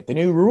market, the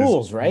new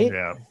rules, right?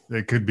 Yeah,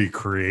 it could be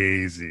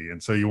crazy.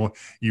 And so you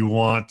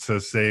want to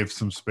save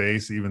some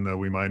space, even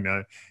though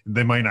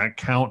they might not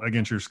count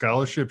against your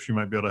scholarships. You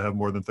might be able to have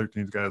more than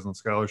 13 guys on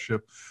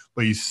scholarship,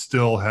 but you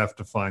still have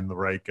to find the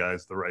right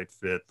guys, the right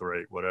fit, the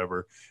right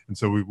whatever. And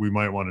so we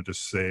might want to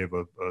just save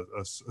a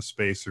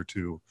space or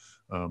two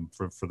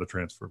for the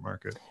transfer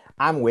market.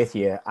 I'm with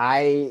you.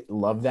 I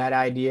love that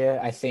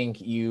idea. I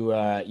think you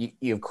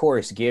of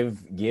course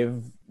give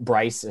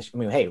Bryce. I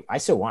mean, hey, I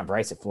still want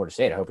Bryce at Florida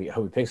State. I hope he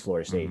picks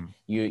Florida State. Mm-hmm.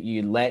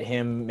 You let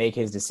him make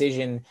his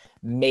decision.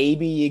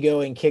 Maybe you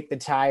go and kick the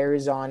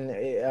tires on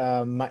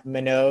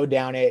Minot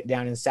down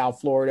in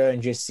South Florida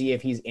and just see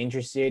if he's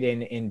interested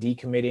in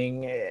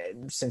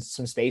decommitting since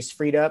some space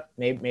freed up.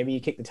 Maybe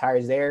you kick the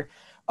tires there.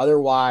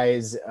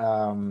 Otherwise,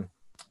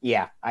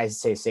 yeah, I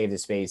say save the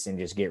space and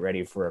just get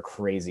ready for a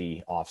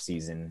crazy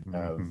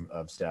offseason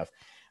of stuff.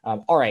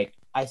 All right.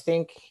 I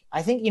think,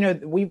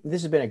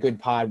 this has been a good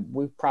pod.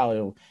 We probably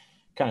will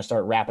kind of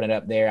start wrapping it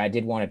up there. I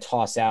did want to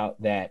toss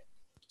out that.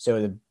 So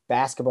the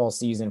basketball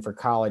season for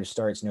college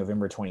starts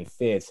November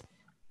 25th.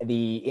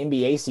 The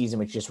NBA season,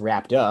 which just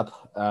wrapped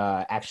up,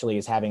 actually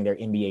is having their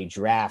NBA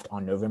draft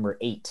on November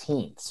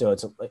 18th. So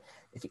it's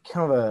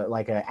kind of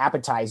like an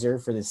appetizer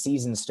for the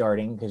season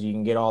starting, because you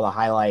can get all the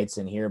highlights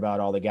and hear about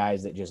all the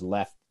guys that just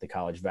left the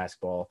college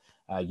basketball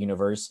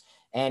universe.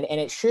 And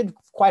it should,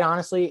 quite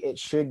honestly, it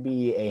should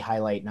be a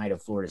highlight night of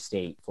Florida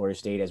State. Florida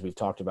State, as we've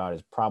talked about,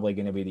 is probably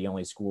going to be the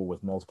only school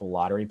with multiple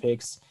lottery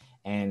picks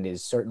and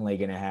is certainly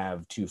going to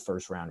have 2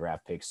 first-round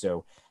draft picks.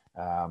 So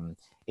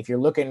if you're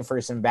looking for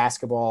some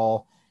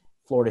basketball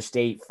Florida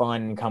State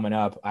fun coming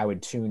up, I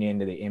would tune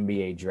into the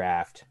NBA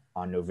draft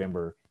on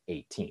November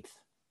 18th.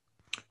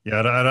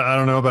 Yeah, I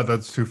don't know about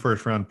those 2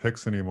 first-round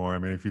picks anymore. I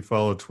mean, if you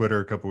followed Twitter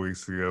a couple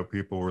weeks ago,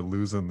 people were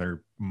losing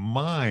their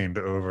mind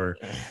over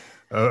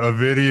a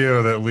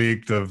video that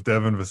leaked of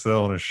Devin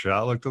Vassell, and his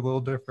shot looked a little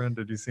different.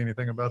 Did you see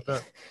anything about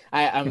that?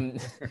 I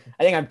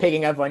think I'm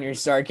picking up on your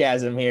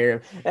sarcasm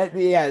here.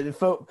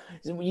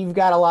 You've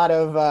got a lot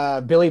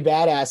of Billy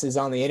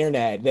Badasses on the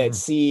internet that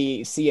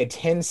see a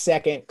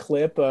 10-second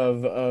clip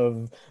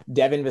of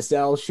Devin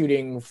Vassell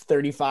shooting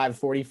 35,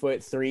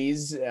 40-foot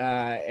threes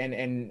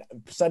and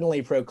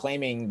suddenly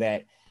proclaiming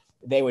that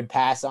they would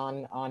pass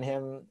on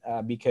him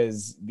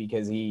because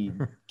he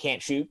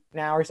can't shoot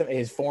now or something.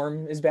 His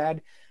form is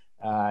bad.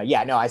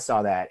 I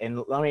saw that.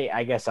 And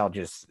I guess I'll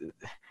just,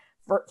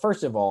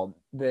 first of all,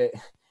 the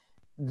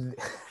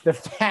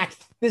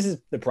fact, this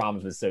is the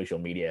problems with social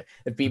media,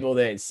 the people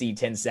that see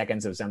 10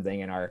 seconds of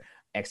something and are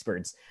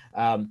experts.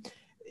 I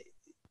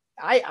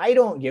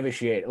don't give a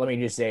shit, let me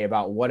just say,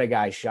 about what a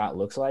guy's shot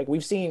looks like.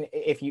 We've seen,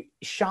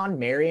 Sean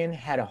Marion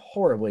had a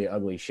horribly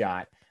ugly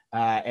shot,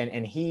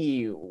 and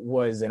he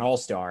was an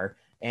all-star.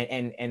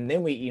 And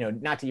then we,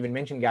 not to even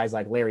mention guys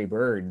like Larry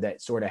Bird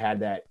that sort of had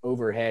that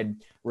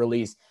overhead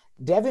release.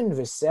 Devin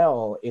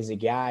Vassell is a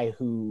guy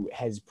who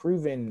has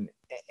proven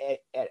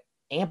at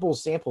ample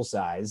sample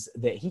size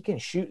that he can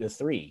shoot the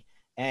three,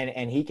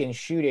 and he can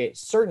shoot it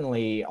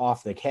certainly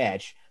off the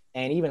catch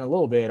and even a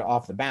little bit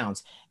off the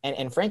bounce.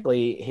 And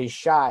frankly, his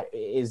shot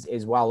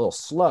is while a little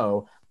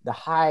slow, the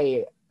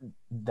high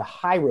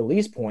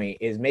release point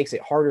makes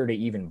it harder to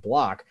even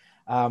block.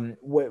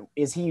 What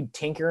is he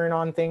tinkering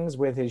on things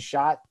with his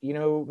shot,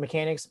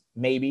 mechanics?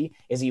 Maybe.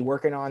 Is he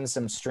working on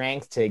some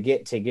strength to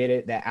get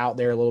it that out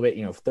there a little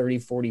bit, 30,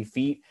 40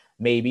 feet?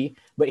 Maybe.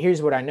 But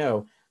here's what I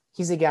know.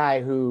 He's a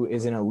guy who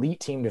is an elite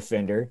team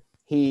defender.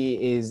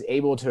 He is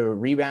able to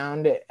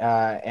rebound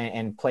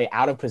and play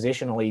out of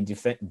positionally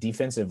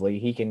defensively.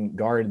 He can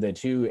guard the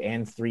 2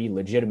 and 3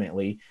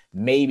 legitimately.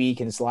 Maybe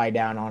can slide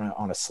down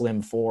on a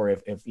slim 4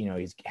 if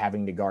he's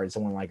having to guard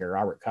someone like a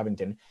Robert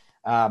Covington.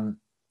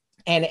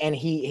 And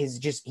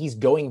he's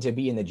going to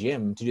be in the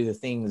gym to do the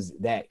things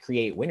that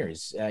create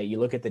winners. You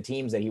look at the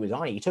teams that he was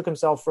on. He took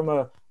himself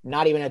from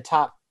not even a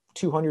top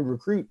 200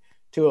 recruit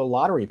to a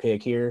lottery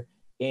pick here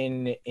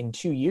in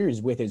 2 years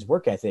with his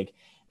work ethic.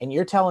 And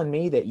you're telling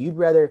me that you'd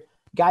rather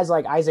guys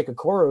like Isaac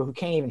Okoro, who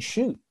can't even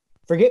shoot,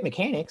 forget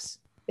mechanics,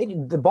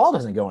 the ball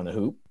doesn't go in the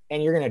hoop,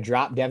 and you're going to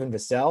drop Devin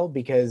Vassell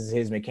because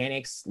his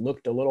mechanics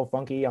looked a little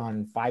funky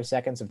on 5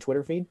 seconds of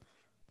Twitter feed?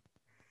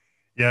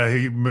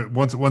 Yeah,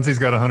 once he's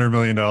got $100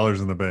 million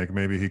in the bank,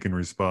 maybe he can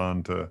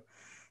respond to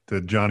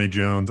Johnny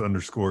Jones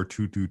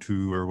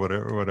 _222 or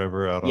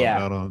whatever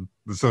out on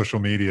the social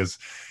medias.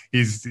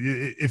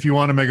 If you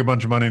want to make a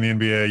bunch of money in the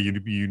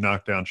NBA, you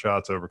knock down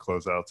shots over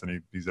closeouts,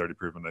 and he's already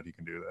proven that he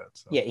can do that.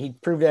 So. Yeah, he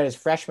proved that his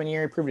freshman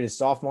year, he proved it his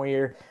sophomore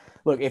year.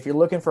 Look, if you're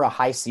looking for a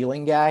high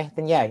ceiling guy,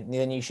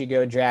 then you should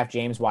go draft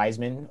James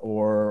Wiseman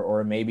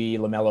or maybe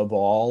LaMelo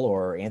Ball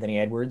or Anthony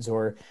Edwards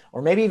or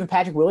maybe even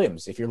Patrick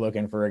Williams if you're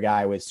looking for a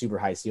guy with super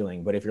high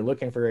ceiling. But if you're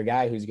looking for a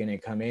guy who's going to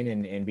come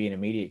in and be an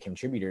immediate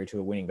contributor to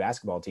a winning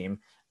basketball team,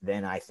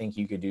 then I think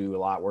you could do a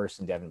lot worse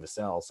than Devin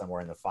Vassell, somewhere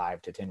in the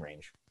 5 to 10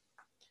 range.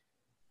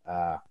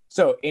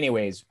 So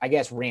anyways, I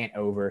guess rant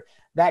over.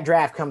 That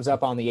draft comes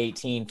up on the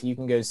 18th. You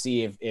can go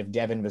see if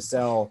Devin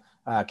Vassell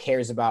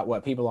cares about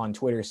what people on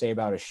Twitter say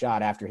about a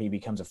shot after he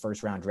becomes a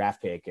first-round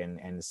draft pick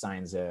and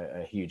signs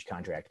a huge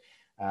contract.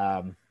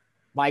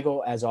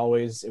 Michael, as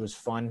always, it was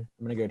fun.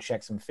 I'm going to go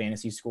check some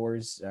fantasy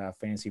scores,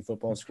 fantasy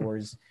football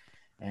scores,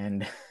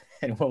 and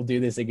we'll do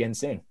this again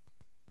soon.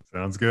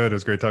 Sounds good. It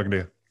was great talking to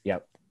you.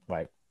 Yep.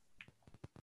 Bye.